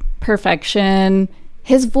perfection.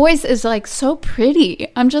 His voice is like so pretty.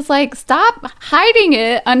 I'm just like, stop hiding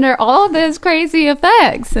it under all this crazy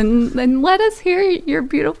effects and let us hear your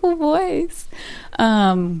beautiful voice.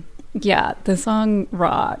 Yeah, the song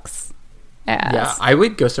rocks ass. Yeah, I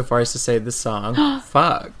would go so far as to say this song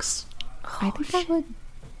fucks. I think I would.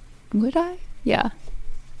 Would I? Yeah.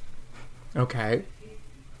 Okay.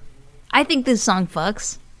 I think this song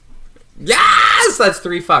fucks. Yes! That's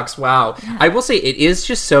 3 fucks. Wow. I will say it is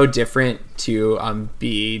just so different to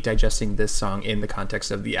be digesting this song in the context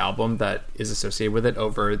of the album that is associated with it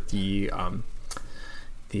over the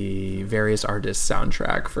various artists'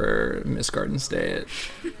 soundtrack for Miss Garden State.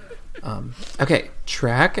 Okay,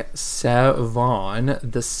 track 7,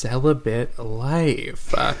 The Celibate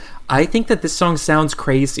Life. I think that this song sounds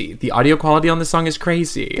crazy. The audio quality on this song is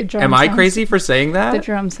crazy. Am I crazy for saying that? The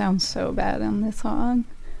drum sounds so bad on this song.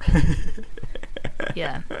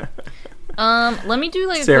 Yeah. Let me do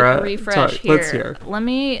like Sarah, a quick refresh here. let's hear. Let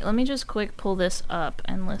me just quick pull this up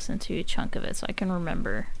and listen to a chunk of it so I can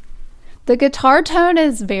remember. The guitar tone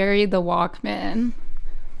is very The Walkmen.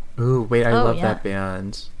 Ooh, wait, I love yeah. that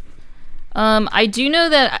band. I do know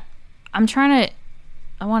that I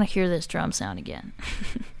want to hear this drum sound again.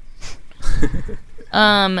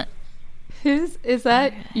 Is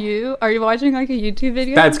that you? Are you watching like a YouTube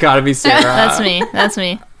video? That's gotta be Sarah. That's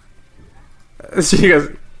me. She goes,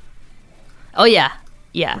 Oh yeah.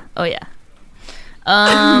 Oh yeah.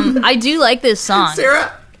 I do like this song.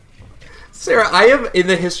 Sarah, I have, in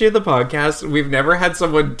the history of the podcast, we've never had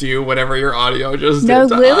someone do whatever your audio just No,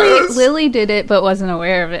 did to us. Lily did it, but wasn't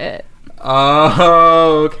aware of it.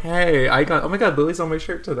 Oh, okay. Oh my god, Lily's on my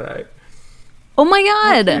shirt today. Oh my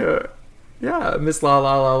god. Yeah, Miss La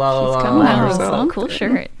La La La La She's La coming La out with herself. Oh, cool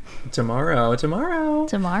shirt. Tomorrow.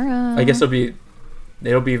 I guess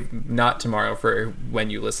it'll be not tomorrow for when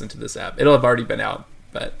you listen to this app. It'll have already been out,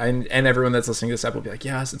 but and everyone that's listening to this app will be like,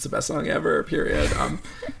 yes, it's the best song ever. Period.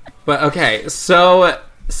 But okay, so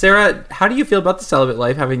Sarah, how do you feel about the celibate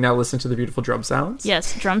life, having now listened to the beautiful drum sounds?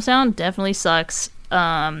 Yes, drum sound definitely sucks.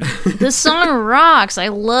 This song rocks. I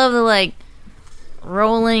love the like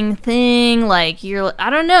rolling thing. Like I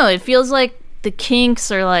don't know. It feels like the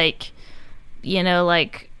Kinks are like, you know,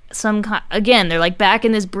 like some kind. Again, they're like back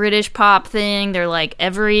in this British pop thing. They're like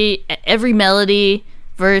every melody,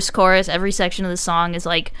 verse, chorus, every section of the song is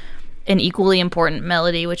like an equally important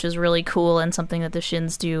melody, which is really cool and something that the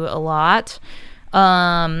Shins do a lot.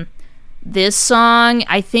 This song,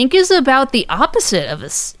 I think, is about the opposite of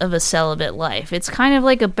a celibate life. It's kind of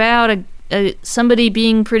like about somebody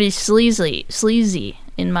being pretty sleazy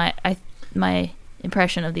in my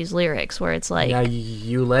impression of these lyrics, where it's like, yeah,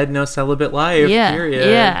 you led no celibate life. Period.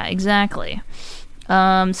 Yeah, exactly.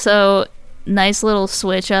 So nice little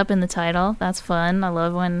switch up in the title. That's fun. I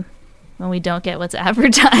love when we don't get what's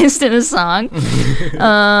advertised in a song.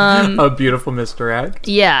 A beautiful misdirect.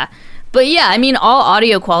 Yeah. But yeah, I mean, all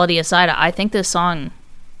audio quality aside, I think this song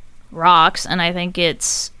rocks, and I think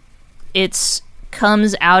it's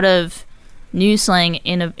comes out of new slang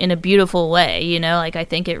in a beautiful way, you know? Like, I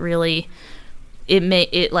think it really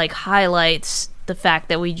it like highlights the fact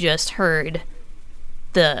that we just heard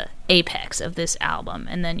the apex of this album,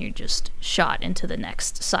 and then you're just shot into the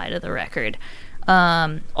next side of the record.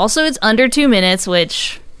 Also, it's under 2 minutes,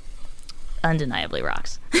 which undeniably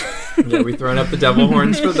rocks. Yeah, we throwing up the devil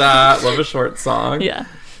horns for that. Love a short song. Yeah.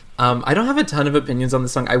 I don't have a ton of opinions on the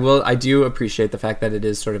song. I do appreciate the fact that it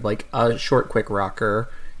is sort of like a short, quick rocker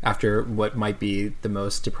after what might be the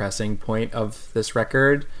most depressing point of this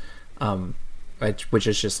record, which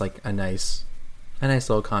is just like a nice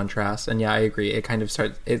little contrast. And yeah, I agree. It kind of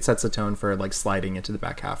sets a tone for like sliding into the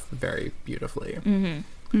back half very beautifully. Mm-hmm.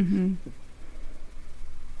 Mm-hmm.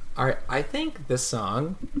 All right, I think this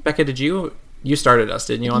song, Becca, you started us,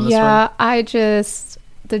 didn't you, on this one? Yeah,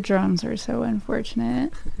 the drums are so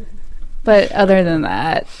unfortunate. But other than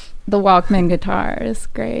that, the Walkman guitar is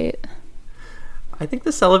great. I think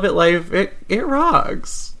the celibate life, it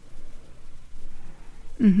rocks.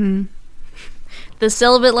 Mm-hmm. The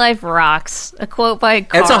celibate life rocks. A quote by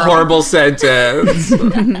Carl. It's a horrible sentence.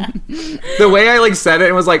 The way I like said it,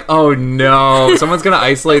 it was like, oh no, someone's gonna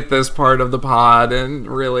isolate this part of the pod and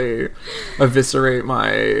really eviscerate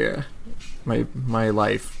my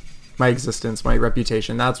life, my existence, my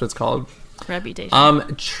reputation. That's what it's called.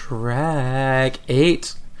 Reputation. Track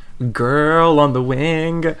 8, Girl on the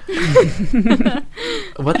Wing.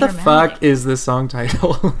 What the fuck is this song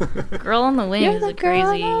title? Girl on the Wing You're is the a girl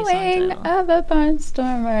crazy on the song wing title. of a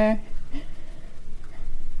barnstormer.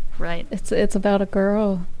 Right. It's about a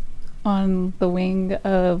girl on the wing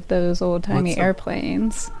of those old timey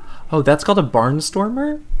airplanes. Oh, that's called a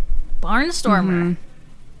barnstormer? Barnstormer.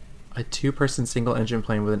 Mm-hmm. A 2-person single-engine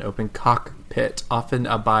plane with an open cockpit, often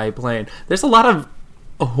a biplane. There's a lot of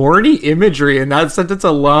horny imagery in that sentence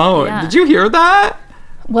alone. Yeah. Did you hear that?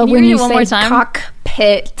 Well, Can you when read you it one say more time?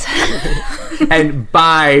 cockpit, And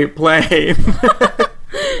biplane.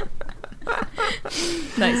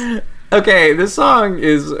 Nice. Okay, this song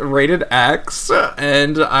is rated X,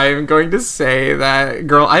 and I'm going to say that,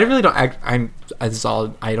 girl, I really don't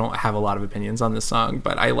I don't have a lot of opinions on this song,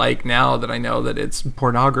 but I like now that I know that it's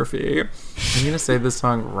pornography. I'm going to say this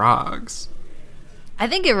song rocks. I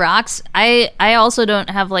think it rocks. I also don't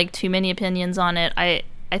have like too many opinions on it. I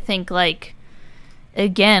think like,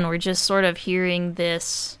 again, we're just sort of hearing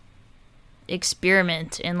this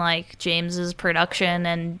experiment in like James's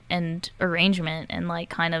production and arrangement, and like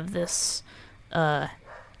kind of this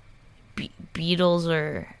Beatles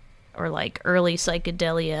or like early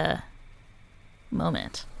psychedelia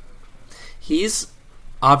moment. He's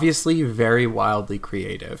obviously very wildly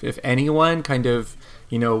creative. If anyone kind of,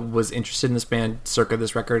 was interested in this band circa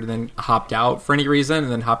this record and then hopped out for any reason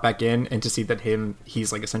and then hopped back in, and to see that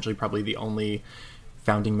he's like essentially probably the only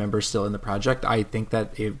founding member still in the project, I think that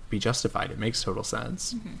it'd be justified. It makes total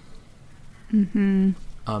sense. Mm-hmm.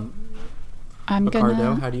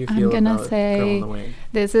 Ricardo, how do you feel about Girl on the Wing?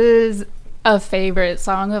 This is a favorite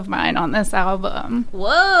song of mine on this album.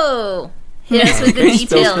 Whoa! Hit us with the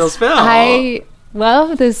details. Spill. I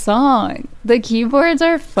love this song. The keyboards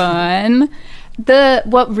are fun.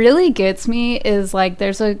 What really gets me is like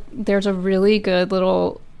there's a really good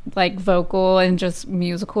little like vocal and just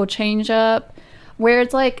musical change up where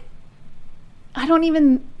it's like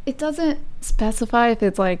it doesn't specify if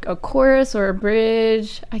it's like a chorus or a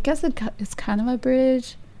bridge. I guess it's kind of a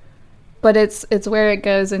bridge, but it's where it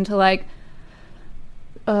goes into like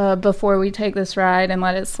before we take this ride and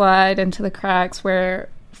let it slide into the cracks where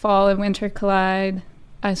fall and winter collide.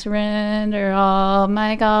 I surrender all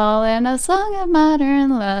my gall in a song of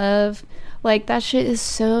modern love. Like that shit is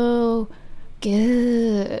so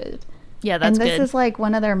good. Yeah, that's good. And this is like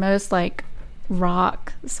one of their most like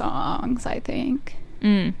rock songs, I think.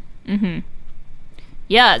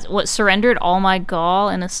 Yeah, what surrendered all my gall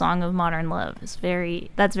in a song of modern love is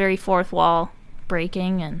that's very fourth wall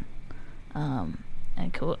breaking and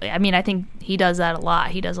cool. I mean, I think he does that a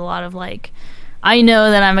lot. He does a lot of like, I know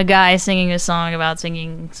that I'm a guy singing a song about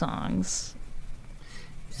singing songs.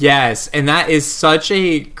 Yes, and that is such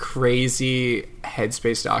a crazy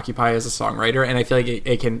headspace to occupy as a songwriter, and I feel like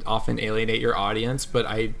it can often alienate your audience, but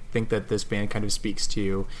I think that this band kind of speaks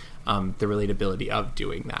to the relatability of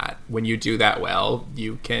doing that. When you do that well,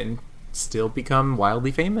 you can still become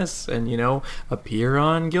wildly famous and, appear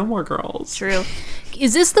on Gilmore Girls. True.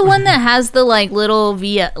 Is this the one that has the like little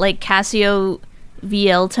Casio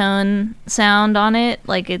VL tone sound on it?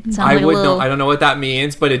 Like it sounds like a little... I don't know what that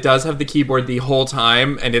means, but it does have the keyboard the whole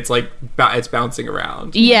time, and it's like it's bouncing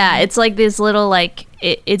around. Yeah, it's like this little like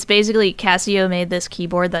it's basically Casio made this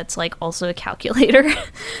keyboard that's like also a calculator,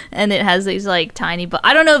 and it has these like tiny. But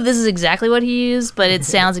I don't know if this is exactly what he used, but it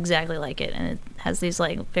sounds exactly like it, and it has these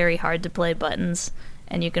like very hard to play buttons,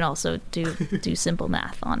 and you can also do simple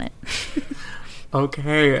math on it.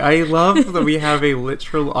 Okay, I love that we have a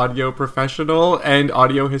literal audio professional and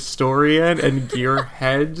audio historian and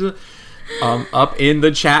gearhead up in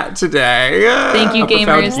the chat today. Thank you,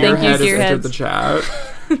 gamers. Thank you, gearheads. The chat.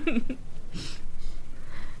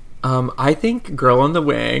 I think Girl on the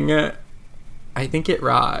Wing, I think it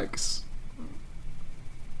rocks.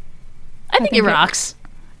 I think it rocks.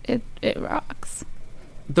 It rocks.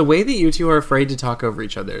 The way that you two are afraid to talk over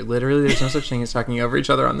each other. Literally, there's no such thing as talking over each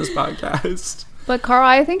other on this podcast. But Carl,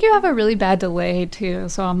 I think you have a really bad delay too,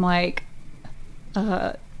 so I'm like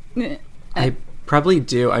I probably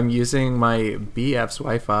do. I'm using my BF's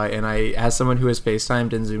Wi-Fi, and as someone who has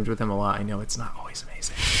FaceTimed and Zoomed with him a lot, I know it's not always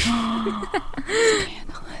amazing.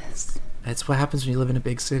 Scandalous. That's what happens when you live in a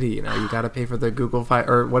big city, you gotta pay for the Google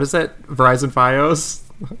or what is that? Verizon Fios?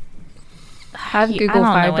 Have Google Fiber.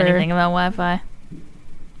 I don't Fiber. know anything about Wi-Fi.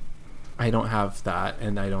 I don't have that,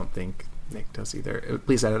 and I don't think Nick does either.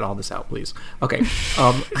 Please edit all this out, please. Okay.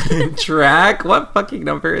 Track. What fucking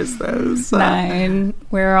number is this? 9.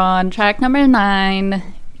 We're on track number 9.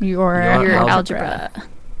 Your algebra.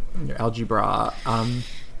 Your algebra.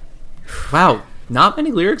 Wow. Not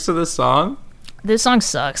many lyrics to this song. This song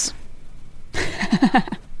sucks.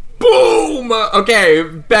 Boom! Okay,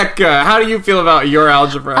 Becca, how do you feel about Your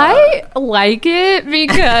Algebra? I like it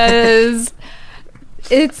because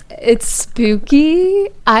it's spooky.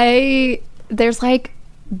 There's like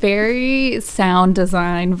very sound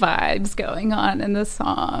design vibes going on in the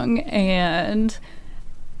song, and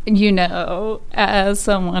as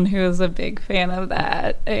someone who is a big fan of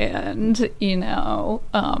that, and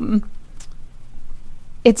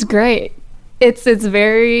it's great. It's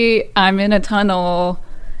very, I'm in a tunnel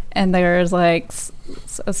and there's like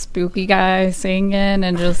a spooky guy singing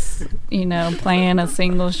and just playing a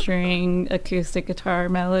single string acoustic guitar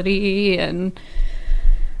melody, and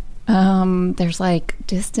there's like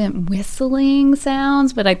distant whistling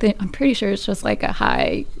sounds, but I'm pretty sure it's just like a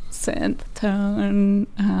high synth tone.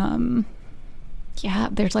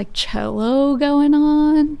 There's like cello going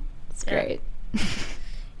on. It's great.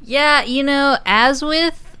 Yeah, as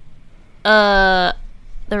with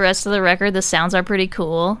the rest of the record, the sounds are pretty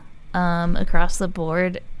cool across the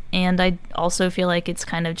board, and I also feel like it's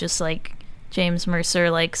kind of just like James Mercer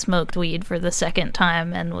like smoked weed for the second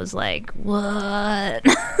time and was like, what?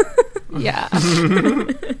 Yeah.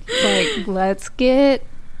 Like, let's get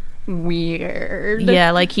weird.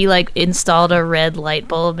 Yeah, like he like installed a red light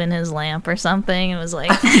bulb in his lamp or something and was like,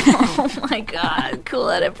 oh my god, Cool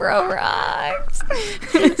Edit Pro rocks.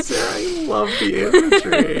 Sarah, I love the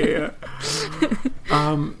imagery.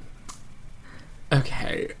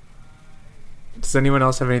 Okay. Does anyone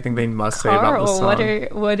else have anything they must say about this song?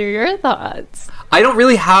 What are your thoughts? I don't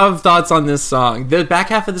really have thoughts on this song. The back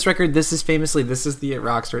half of this record, this is the It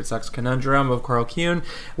Rocks or It Sucks conundrum of Carl Kuhn.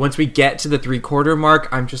 Once we get to the 3/4 mark,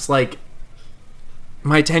 I'm just like,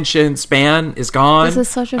 my attention span is gone. This is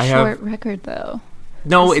such a short record, though.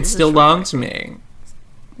 No, This it's is a still short long record. to me.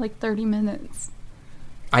 Like 30 minutes.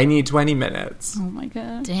 I need 20 minutes. Oh my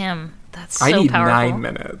god. Damn, that's so I need powerful. 9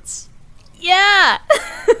 minutes. Yeah.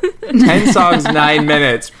 10 songs, 9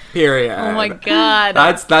 minutes, period. Oh my god.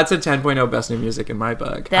 That's a 10.0 best new music in my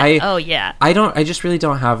book. Oh yeah. I just really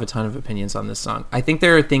don't have a ton of opinions on this song. I think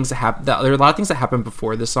there are things that happen. There are a lot of things that happen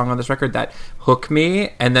before this song on this record that hook me,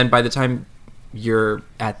 and then by the time you're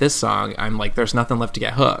at this song, I'm like, there's nothing left to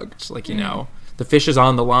get hooked. Like, you know, the fish is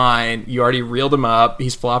on the line. You already reeled him up.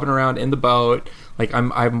 He's flopping around in the boat. Like,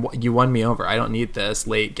 you won me over. I don't need this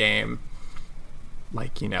late game,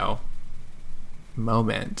 like, you know,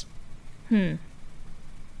 moment. I'm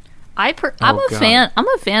a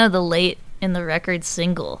fan of the late in the record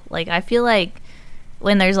single. Like, I feel like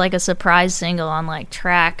when there's like a surprise single on like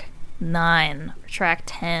track 9 or track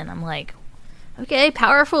 10, I'm like, okay,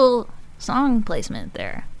 powerful song placement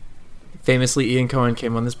there. Famously, Ian Cohen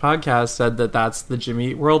came on this podcast, said that that's the Jimmy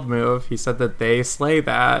Eat World move. He said that they slay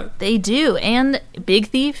that. They do. And Big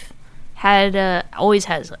Thief had always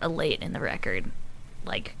has a late in the record,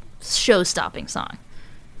 like, show-stopping song.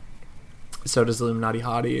 So does Illuminati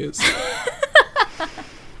Hotties.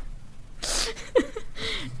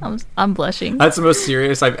 I'm blushing. That's the most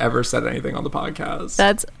serious I've ever said anything on the podcast.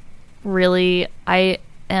 That's really, I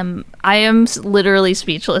am literally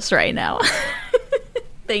speechless right now.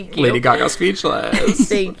 Thank you. Lady Gaga speechless.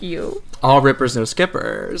 Thank you. All rippers, no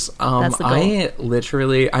skippers. That's the goal. I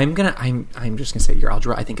literally, I'm just gonna say your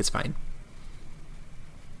algebra. I think it's fine.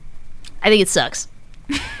 I think it sucks.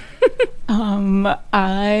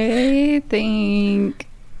 I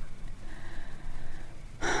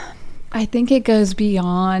think it goes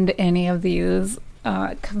beyond any of these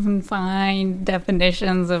confined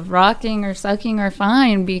definitions of rocking or sucking or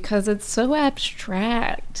fine because it's so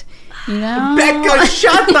abstract. You know? Becca,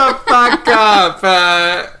 shut the fuck up!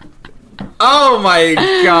 Oh my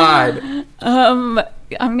god. I'm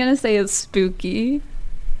gonna say it's spooky.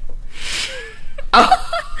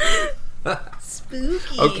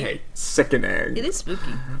 Spooky. Okay, sickening. It is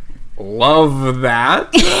spooky. Love that.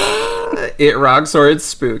 It Rocks or It's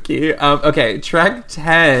Spooky. Okay, track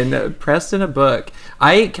 10, Pressed in a Book.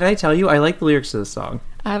 Can I tell you, I like the lyrics to this song.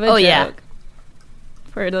 I have a joke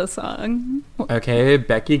for the song. Okay,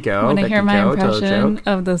 Becky, go. Want to hear my go, tell a impression joke.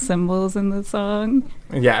 of the symbols in the song?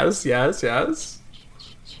 Yes. I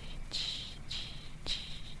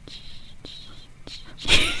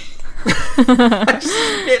just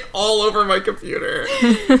spit all over my computer.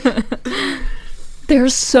 They're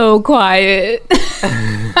so quiet.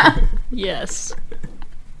 Yes.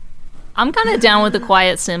 I'm kind of down with the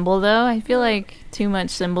quiet symbol, though. I feel like too much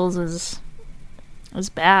symbols is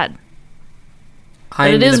bad.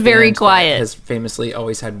 But it is very quiet. Has famously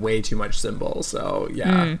always had way too much symbol, so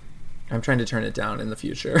yeah. I'm trying to turn it down in the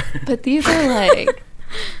future. But these are like...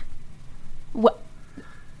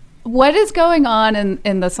 What is going on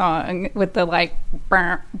in the song with the like...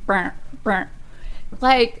 Brr, brr, brr.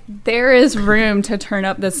 Like, there is room to turn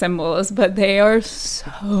up the cymbals, but they are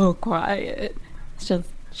so quiet. It's just...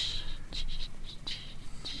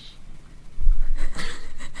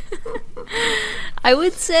 I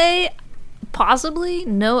would say possibly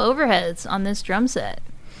no overheads on this drum set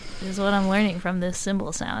is what I'm learning from this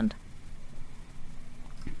cymbal sound.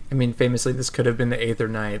 I mean, famously, this could have been the 8th or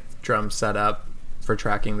 9th drum setup for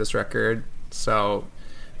tracking this record. So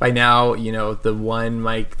by now, you know, the one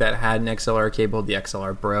mic that had an XLR cable, the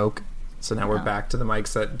XLR broke. So now we're back to the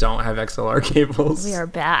mics that don't have XLR cables. We are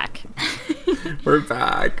back. We're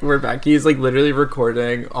back. He's like literally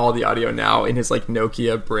recording all the audio now in his like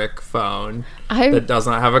Nokia brick phone that does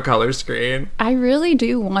not have a color screen. I really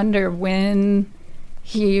do wonder when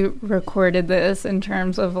he recorded this in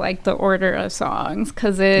terms of like the order of songs,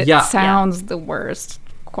 because it sounds the worst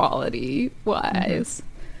quality wise.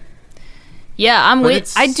 Yeah,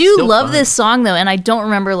 I do love fun. this song though, and I don't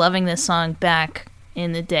remember loving this song back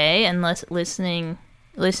in the day. Unless listening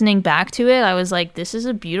back to it, I was like, this is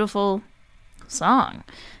a beautiful song.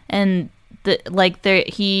 And the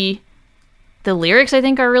lyrics I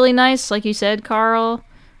think are really nice, like you said, Carl.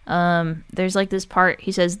 There's like this part,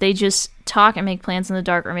 he says, they just talk and make plans in the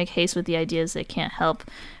dark or make haste with the ideas they can't help,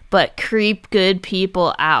 but creep good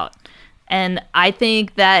people out. And I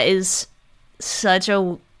think that is such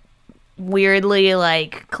a weirdly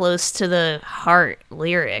like close to the heart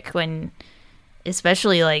lyric, when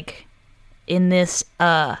especially like in this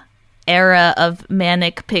era of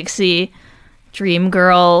manic pixie dream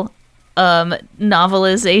girl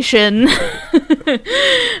novelization.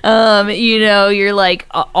 You're like,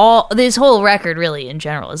 all this whole record really in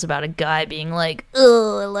general is about a guy being like,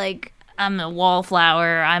 ugh, like I'm a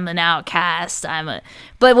wallflower, I'm an outcast,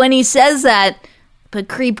 but when he says that, but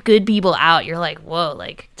creep good people out, you're like, whoa,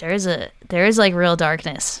 like there is like real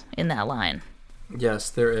darkness in that line. Yes,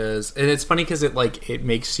 there is. And it's funny because it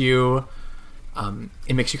makes you kind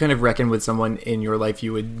of reckon with someone in your life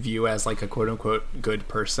you would view as like a quote unquote good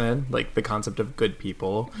person, like the concept of good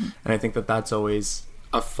people. Mm-hmm. And I think that that's always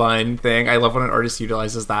a fun thing. I love when an artist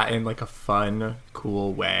utilizes that in like a fun,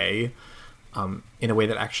 cool way, in a way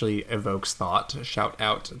that actually evokes thought. Shout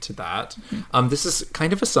out to that. Mm-hmm. This is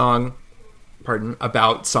kind of a song,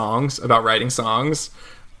 about writing songs,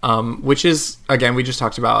 which is, again, we just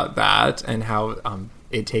talked about that and how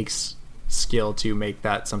it takes skill to make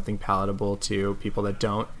that something palatable to people that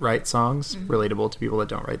don't write songs, relatable to people that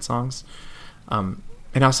don't write songs. And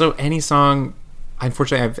also any song,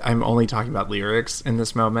 unfortunately, I'm only talking about lyrics in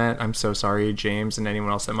this moment. I'm so sorry, James, and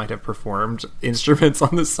anyone else that might have performed instruments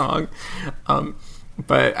on this song.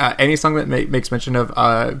 But any song that makes mention of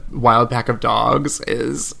Wild Pack of Dogs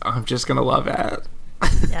I'm just going to love it.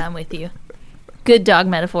 Yeah, I'm with you. Good dog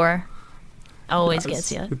metaphor. Always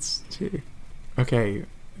gets you. Okay,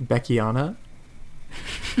 Beckiana?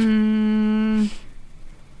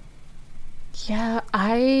 Yeah,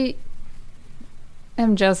 I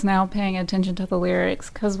am just now paying attention to the lyrics,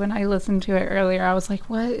 because when I listened to it earlier, I was like,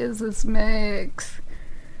 what is this mix?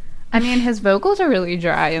 I mean, his vocals are really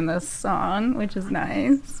dry in this song, which is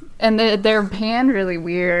nice. And they're panned really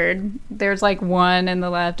weird. There's like one in the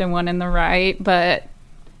left and one in the right, but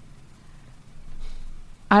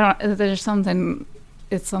there's something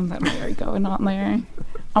weird going on there.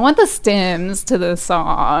 I want the stems to the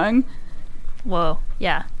song. Whoa,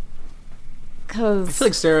 yeah. I feel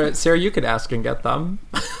like Sarah, you could ask and get them.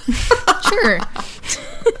 Sure.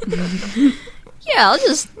 Yeah, I'll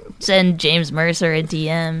just send James Mercer a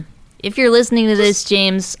DM. If you're listening to this,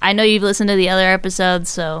 James, I know you've listened to the other episodes,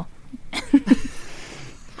 so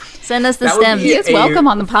send us the stems. He is welcome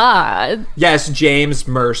on the pod. Yes, James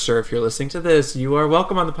Mercer, if you're listening to this, you are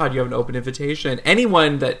welcome on the pod. You have an open invitation.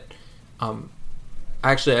 Anyone that...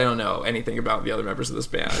 Actually, I don't know anything about the other members of this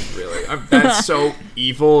band, really. That's so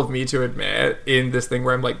evil of me to admit in this thing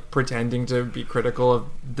where I'm like pretending to be critical of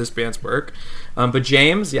this band's work. But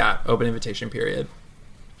James, yeah, open invitation, period.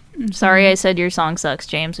 Sorry I said your song sucks,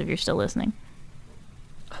 James, if you're still listening.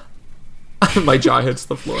 My jaw hits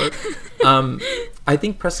the floor. I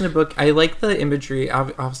think Press in a Book, I like the imagery.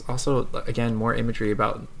 Also, again, more imagery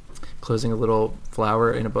about closing a little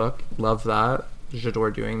flower in a book. Love that.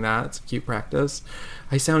 J'adore doing that. It's a cute practice.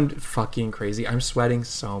 I sound fucking crazy. I'm sweating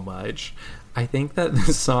so much. I think that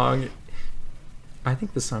this song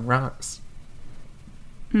rocks.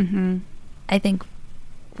 Mm-hmm. I think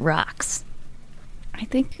rocks. I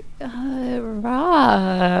think rocks.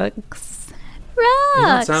 You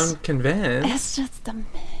don't sound convinced. It's just the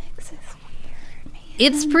mix is weird, man.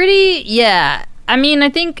 It's pretty, yeah. I mean, I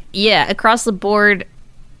think, yeah, across the board,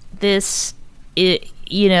 he's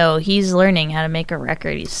learning how to make a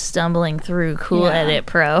record. He's stumbling through Cool Edit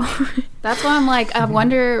Pro. That's why I'm like, I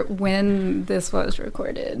wonder when this was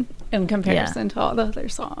recorded in comparison to all the other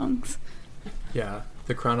songs. Yeah,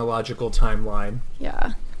 the chronological timeline.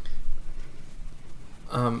 Yeah.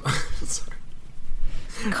 Sorry.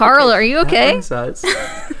 Carl, are you okay?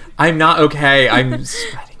 I'm not okay. I'm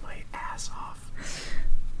sweating my ass off.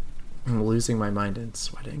 I'm losing my mind and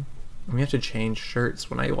sweating. We have to change shirts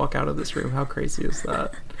when I walk out of this room. How crazy is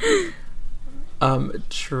that?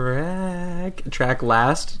 Track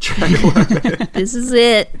 11. This is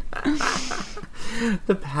it.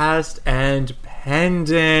 The Past and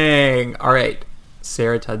Pending. All right,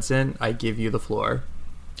 Sarah Tudson, I give you the floor.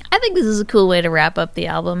 I think this is a cool way to wrap up the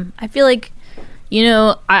album. I feel like,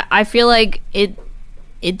 I feel like it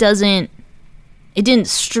didn't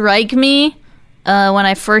strike me when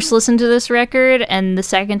I first listened to this record, and the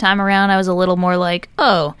second time around I was a little more like,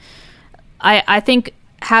 oh, I think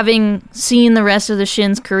having seen the rest of the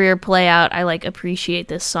Shins' career play out, I like appreciate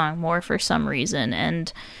this song more for some reason,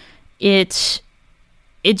 and it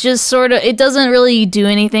just sort of, it doesn't really do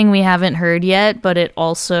anything we haven't heard yet, but it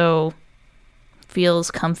also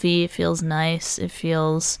feels comfy, it feels nice, it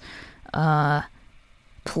feels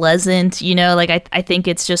pleasant, you know, like I think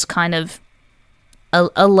it's just kind of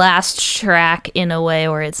a last track in a way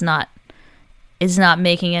where it's not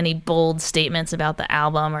making any bold statements about the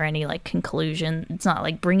album or any like conclusion. It's not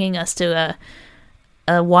like bringing us to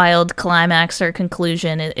a wild climax or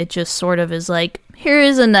conclusion. It just sort of is like, here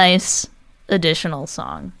is a nice additional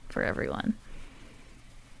song for everyone.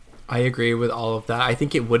 I agree with all of that. I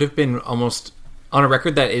think it would have been almost on a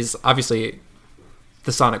record that is obviously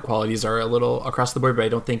the sonic qualities are a little across the board, but I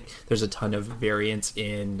don't think there's a ton of variance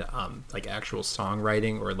in like actual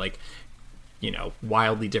songwriting or like, you know,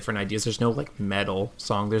 wildly different ideas. There's no like metal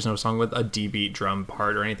song. There's no song with a D-beat drum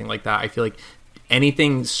part or anything like that. I feel like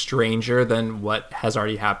anything stranger than what has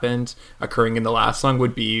already happened occurring in the last song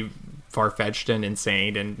would be far-fetched and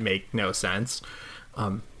insane and make no sense.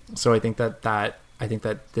 So I think that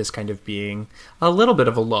this kind of being a little bit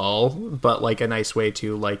of a lull, but like a nice way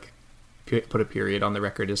to like put a period on the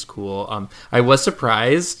record is cool. I was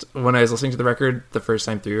surprised when I was listening to the record the first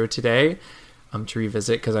time through today to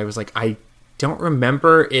revisit, because I was like, I don't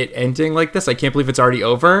remember it ending like this. I can't believe it's already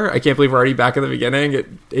over. I can't believe we're already back at the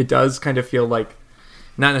beginning. It does kind of feel like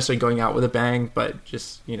not necessarily going out with a bang, but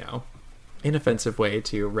just, you know, inoffensive way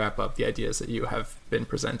to wrap up the ideas that you have been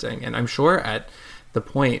presenting. And I'm sure at the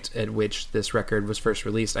point at which this record was first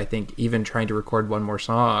released, I think even trying to record one more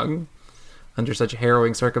song under such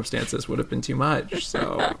harrowing circumstances would have been too much.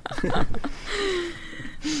 So,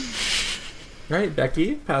 right,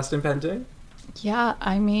 Becky, Past and Pending. Yeah,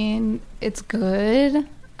 I mean, it's good.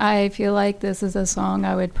 I feel like this is a song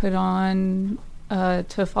I would put on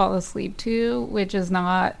to fall asleep to, which is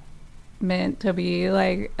not meant to be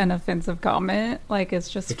like an offensive comment. Like, it's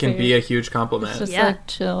just, it can be a huge compliment. It's just like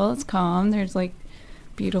chill, it's calm. There's like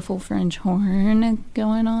beautiful French horn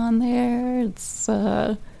going on there. It's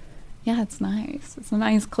yeah, it's nice. It's a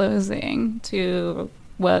nice closing to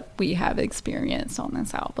what we have experienced on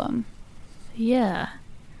this album. Yeah.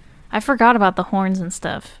 I forgot about the horns and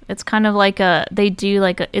stuff. It's kind of like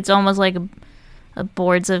it's almost like a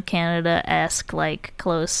Boards of Canada-esque, like,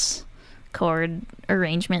 close chord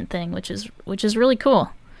arrangement thing, which is really cool.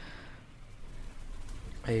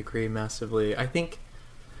 I agree massively. I think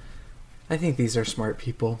these are smart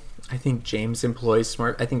people. I think James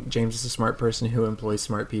is a smart person who employs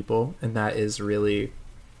smart people, and that is really,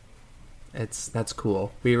 that's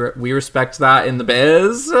cool. We respect that in the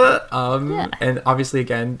biz. And obviously,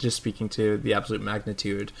 again, just speaking to the absolute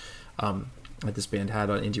magnitude that this band had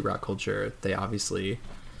on indie rock culture, they obviously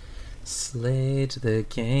slayed the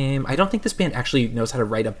game. I don't think this band actually knows how to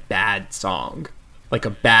write a bad song, like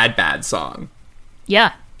a bad song.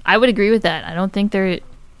 Yeah, I would agree with that. I don't think they're.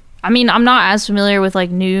 I mean, I'm not as familiar with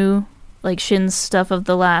like new, like Shin's stuff of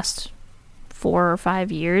the last 4 or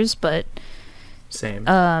 5 years, but same.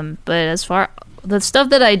 But as far the stuff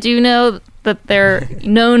that I do know that they're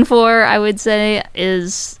known for, I would say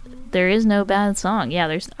is there is no bad song.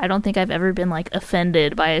 Yeah, I don't think I've ever been like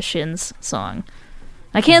offended by a Shin's song.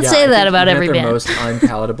 I can't say that about every band. Most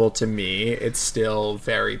unpalatable to me, it's still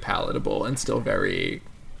very palatable and still very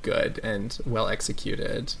good and well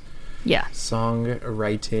executed. Yeah.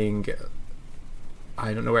 Songwriting,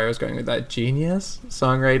 I don't know where I was going with that. Genius?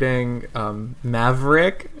 Songwriting,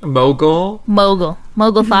 maverick? Mogul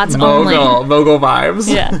thoughts only. Mogul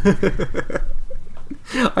vibes. Yeah.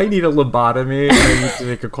 I need a lobotomy and I need to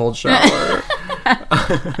take a cold shower.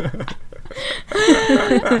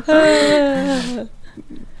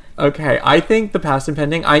 Okay, I think the Past and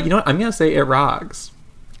Pending, you know what, I'm going to say it rocks.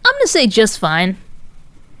 I'm going to say just fine.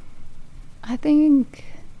 I think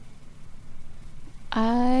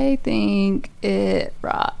it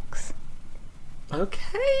rocks.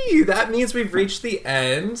 Okay, that means we've reached the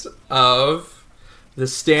end of the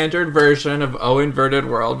standard version of Oh Inverted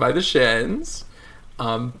World by the Shins.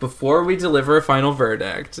 Before we deliver a final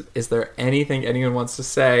verdict, is there anything anyone wants to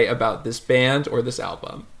say about this band or this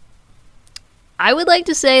album? I would like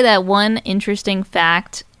to say that one interesting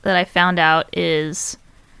fact that I found out is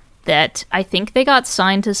that I think they got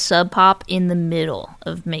signed to Sub Pop in the middle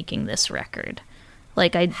of making this record.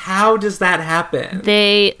 How does that happen?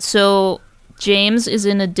 So James is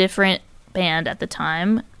in a different band at the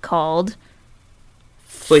time called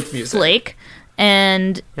Flake Music. Flake,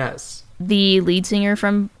 and yes, the lead singer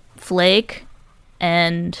from Flake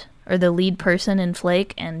or the lead person in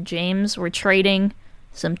Flake and James were trading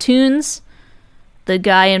some tunes. The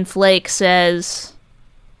guy in Flake says,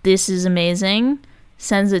 "This is amazing,"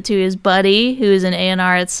 sends it to his buddy who is an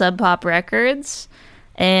A&R at Sub Pop Records,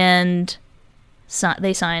 and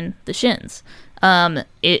they sign the Shins. And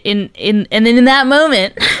then in that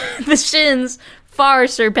moment, the Shins far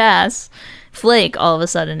surpass Flake all of a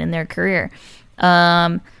sudden in their career.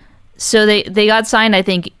 so they got signed, I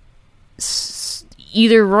think,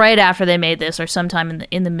 either right after they made this or sometime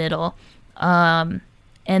in the middle. And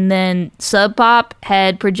then Sub Pop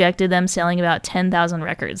had projected them selling about 10,000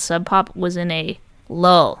 records. Sub Pop was in a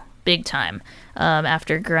lull big time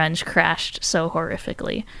after grunge crashed so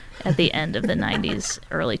horrifically at the end of the 90s,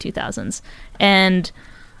 early 2000s. And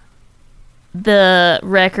the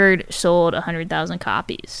record sold 100,000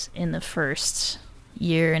 copies in the first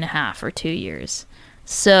year and a half or 2 years.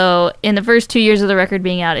 So in the first 2 years of the record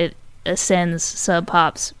being out, it ascends Sub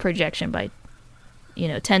Pop's projection by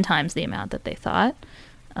 10 times the amount that they thought.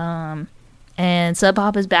 And Sub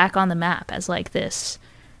Pop is back on the map as like this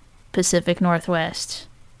Pacific Northwest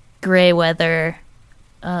gray weather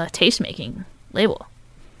taste-making label.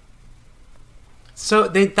 So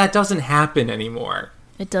that doesn't happen anymore.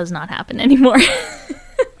 It does not happen anymore.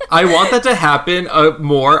 I want that to happen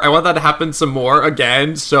more. I want that to happen some more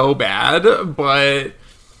again so bad. But,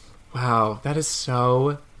 wow, that is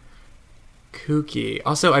so kooky.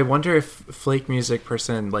 Also, I wonder if Flake Music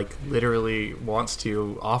person, like, literally wants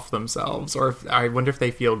to off themselves. Or I wonder if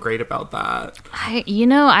they feel great about that. I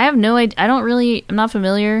have no idea. I'm not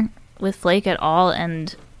familiar with Flake at all.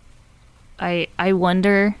 And I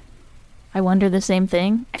wonder the same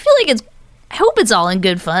thing. I hope it's all in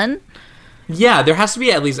good fun. Yeah, there has to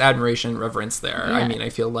be at least admiration and reverence there. Yeah. I mean, I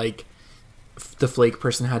feel like the Flake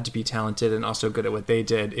person had to be talented and also good at what they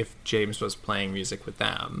did if James was playing music with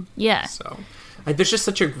them. Yeah. So there's just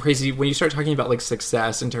such a crazy... When you start talking about, like,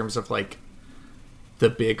 success in terms of, like, the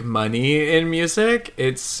big money in music,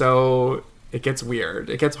 it gets weird.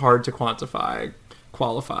 It gets hard to qualify.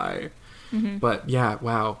 Mm-hmm. But, yeah,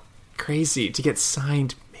 wow. Crazy to get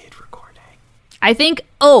signed mid-recording. I think...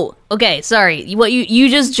 Oh, okay, sorry. What you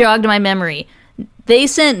just jogged my memory. They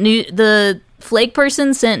sent the Flake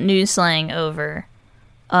person sent New Slang over,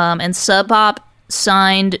 and Sub Pop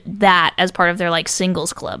signed that as part of their like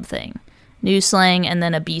singles club thing. New Slang and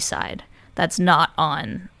then a B-side that's not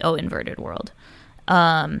on Inverted World,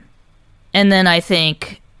 and then I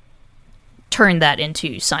think turned that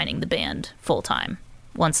into signing the band full time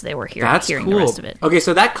once they were hearing cool. The rest of it. Okay,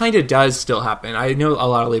 so that kind of does still happen. I know a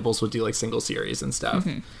lot of labels will do like single series and stuff.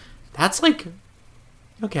 Mm-hmm. That's like,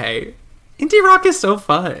 okay, indie rock is so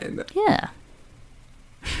fun. Yeah.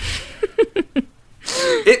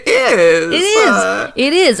 It is.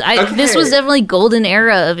 It is. Okay. This was definitely golden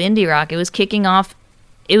era of indie rock. It was kicking off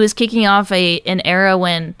an era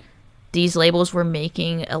when these labels were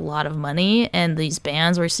making a lot of money and these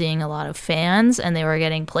bands were seeing a lot of fans and they were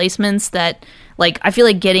getting placements that, like, I feel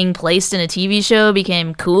like getting placed in a TV show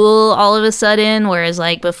became cool all of a sudden, whereas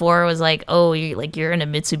like before it was like, oh, you're in a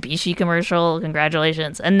Mitsubishi commercial,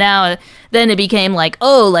 congratulations. And now then it became like,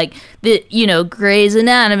 oh, like the Grey's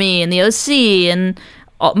Anatomy and the OC and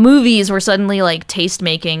movies were suddenly like taste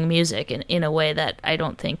making music in a way that I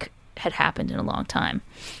don't think had happened in a long time.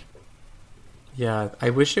 Yeah, I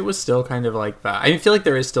wish it was still kind of like that. I feel like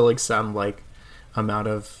there is still like some like amount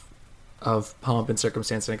of pomp and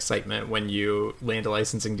circumstance and excitement when you land a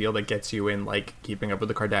licensing deal that gets you in like Keeping Up with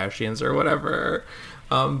the Kardashians or whatever.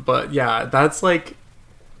 But yeah, that's like,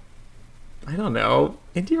 I don't know,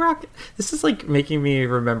 indie rock. This is like making me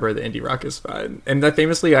remember that indie rock is fun, and that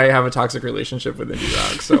famously I have a toxic relationship with indie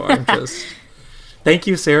rock. So I'm just. Thank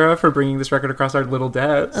you, Sarah, for bringing this record across our little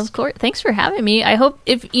desks. Of course. Thanks for having me. I hope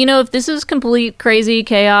if this is complete crazy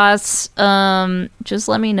chaos, just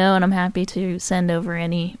let me know and I'm happy to send over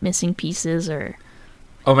any missing pieces or...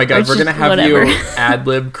 Oh my god, we're going to have whatever. you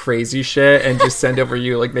ad-lib crazy shit and just send over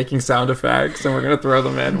you like making sound effects and we're going to throw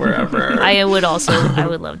them in wherever. I would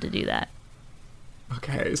love to do that.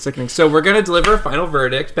 Okay, sickening. So we're going to deliver a final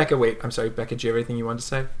verdict. Becca, wait. I'm sorry. Becca, do you have anything you want to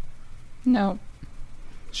say? No.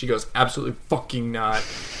 She goes, absolutely fucking not.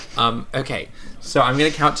 Okay, so I'm going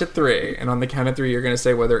to count to 3, and on the count of 3, you're going to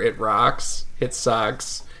say whether it rocks, it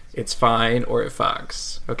sucks, it's fine, or it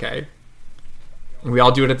fucks. Okay? And we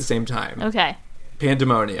all do it at the same time. Okay.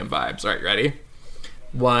 Pandemonium vibes. All right, ready?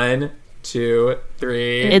 1, 2,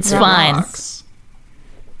 3. It's fine. Rocks.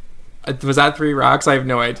 Was that 3 rocks? I have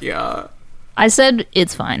no idea. I said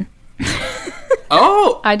it's fine.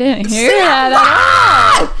 Oh! I didn't hear Sarah! that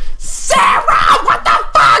at all. Sarah! What the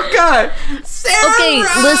fuck? Sarah! Okay,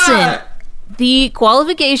 listen. The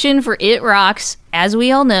qualification for It Rocks, as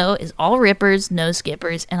we all know, is all rippers, no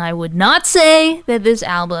skippers, and I would not say that this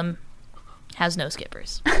album has no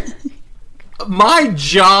skippers. My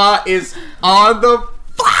jaw is on the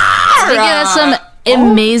fire! I think it has some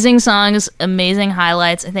amazing songs, amazing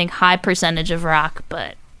highlights. I think high percentage of rock,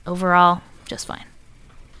 but overall, just fine.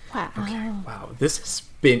 Wow. Okay, wow. This has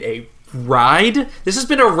been a ride. This has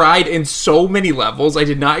been a ride in so many levels. I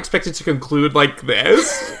did not expect it to conclude like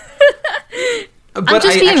this. But I'm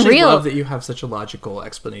just being actually real. love that you have such a logical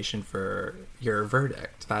explanation for your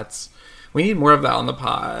verdict. We need more of that on the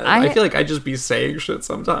pod. I feel like I just be saying shit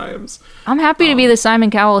sometimes. I'm happy to be the Simon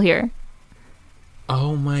Cowell here.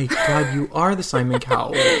 Oh my god, you are the Simon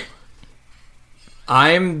Cowell.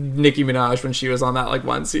 I'm Nicki Minaj when she was on that like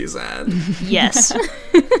one season. Yes.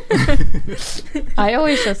 I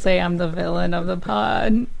always just say I'm the villain of the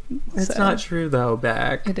pod. It's not true though,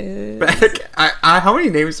 Beck. It is. Beck, how many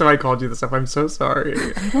names have I called you this stuff? I'm so sorry.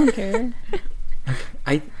 I don't care.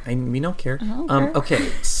 We don't care. I don't care. Okay,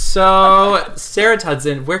 so Sarah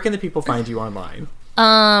Tudson, where can the people find you online?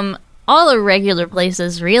 All the regular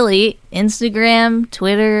places, really. Instagram,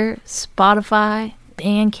 Twitter, Spotify,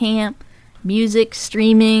 Bandcamp, music,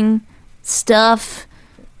 streaming, stuff,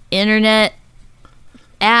 internet,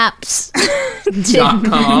 apps,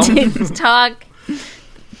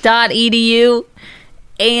 TikTok.edu,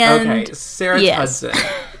 and okay, Sarah Tudson,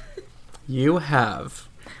 you have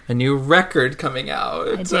a new record coming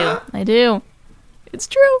out. I do. It's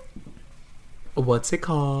true. What's it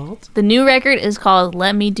called? The new record is called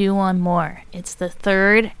Let Me Do One More. It's the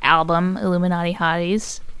third album Illuminati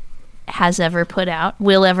Hotties has ever put out,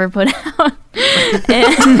 will ever put out.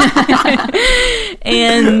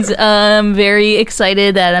 And I'm very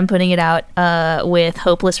excited that I'm putting it out with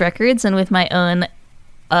Hopeless Records and with my own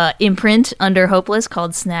imprint under Hopeless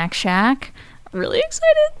called Snack Shack. I'm really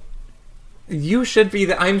excited. You should be.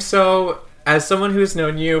 As someone who's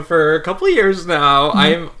known you for a couple of years now,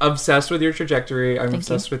 I'm obsessed with your trajectory. I'm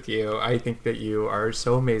obsessed with you. I think that you are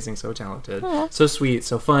so amazing, so talented, so sweet,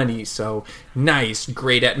 so funny, so nice,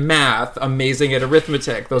 great at math, amazing at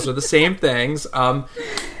arithmetic. Those are the same things.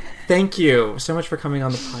 Thank you so much for coming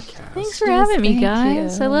on the podcast. Thanks for having me,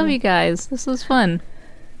 guys. you. I love you guys. This was fun.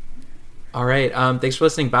 All right. Thanks for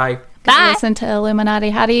listening. Bye. Bye. Listen to Illuminati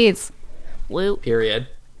Hotties. Woo. Period.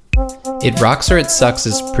 It Rocks or It Sucks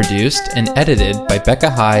is produced and edited by Becca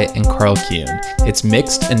High and Carl Kuhn. It's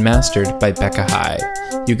mixed and mastered by Becca High.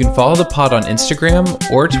 You can follow the pod on Instagram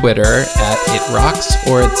or Twitter at It Rocks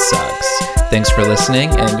or It Sucks. Thanks for listening,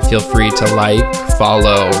 and feel free to like,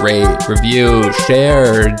 follow, rate, review,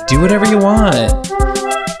 share, do whatever you want.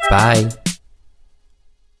 Bye.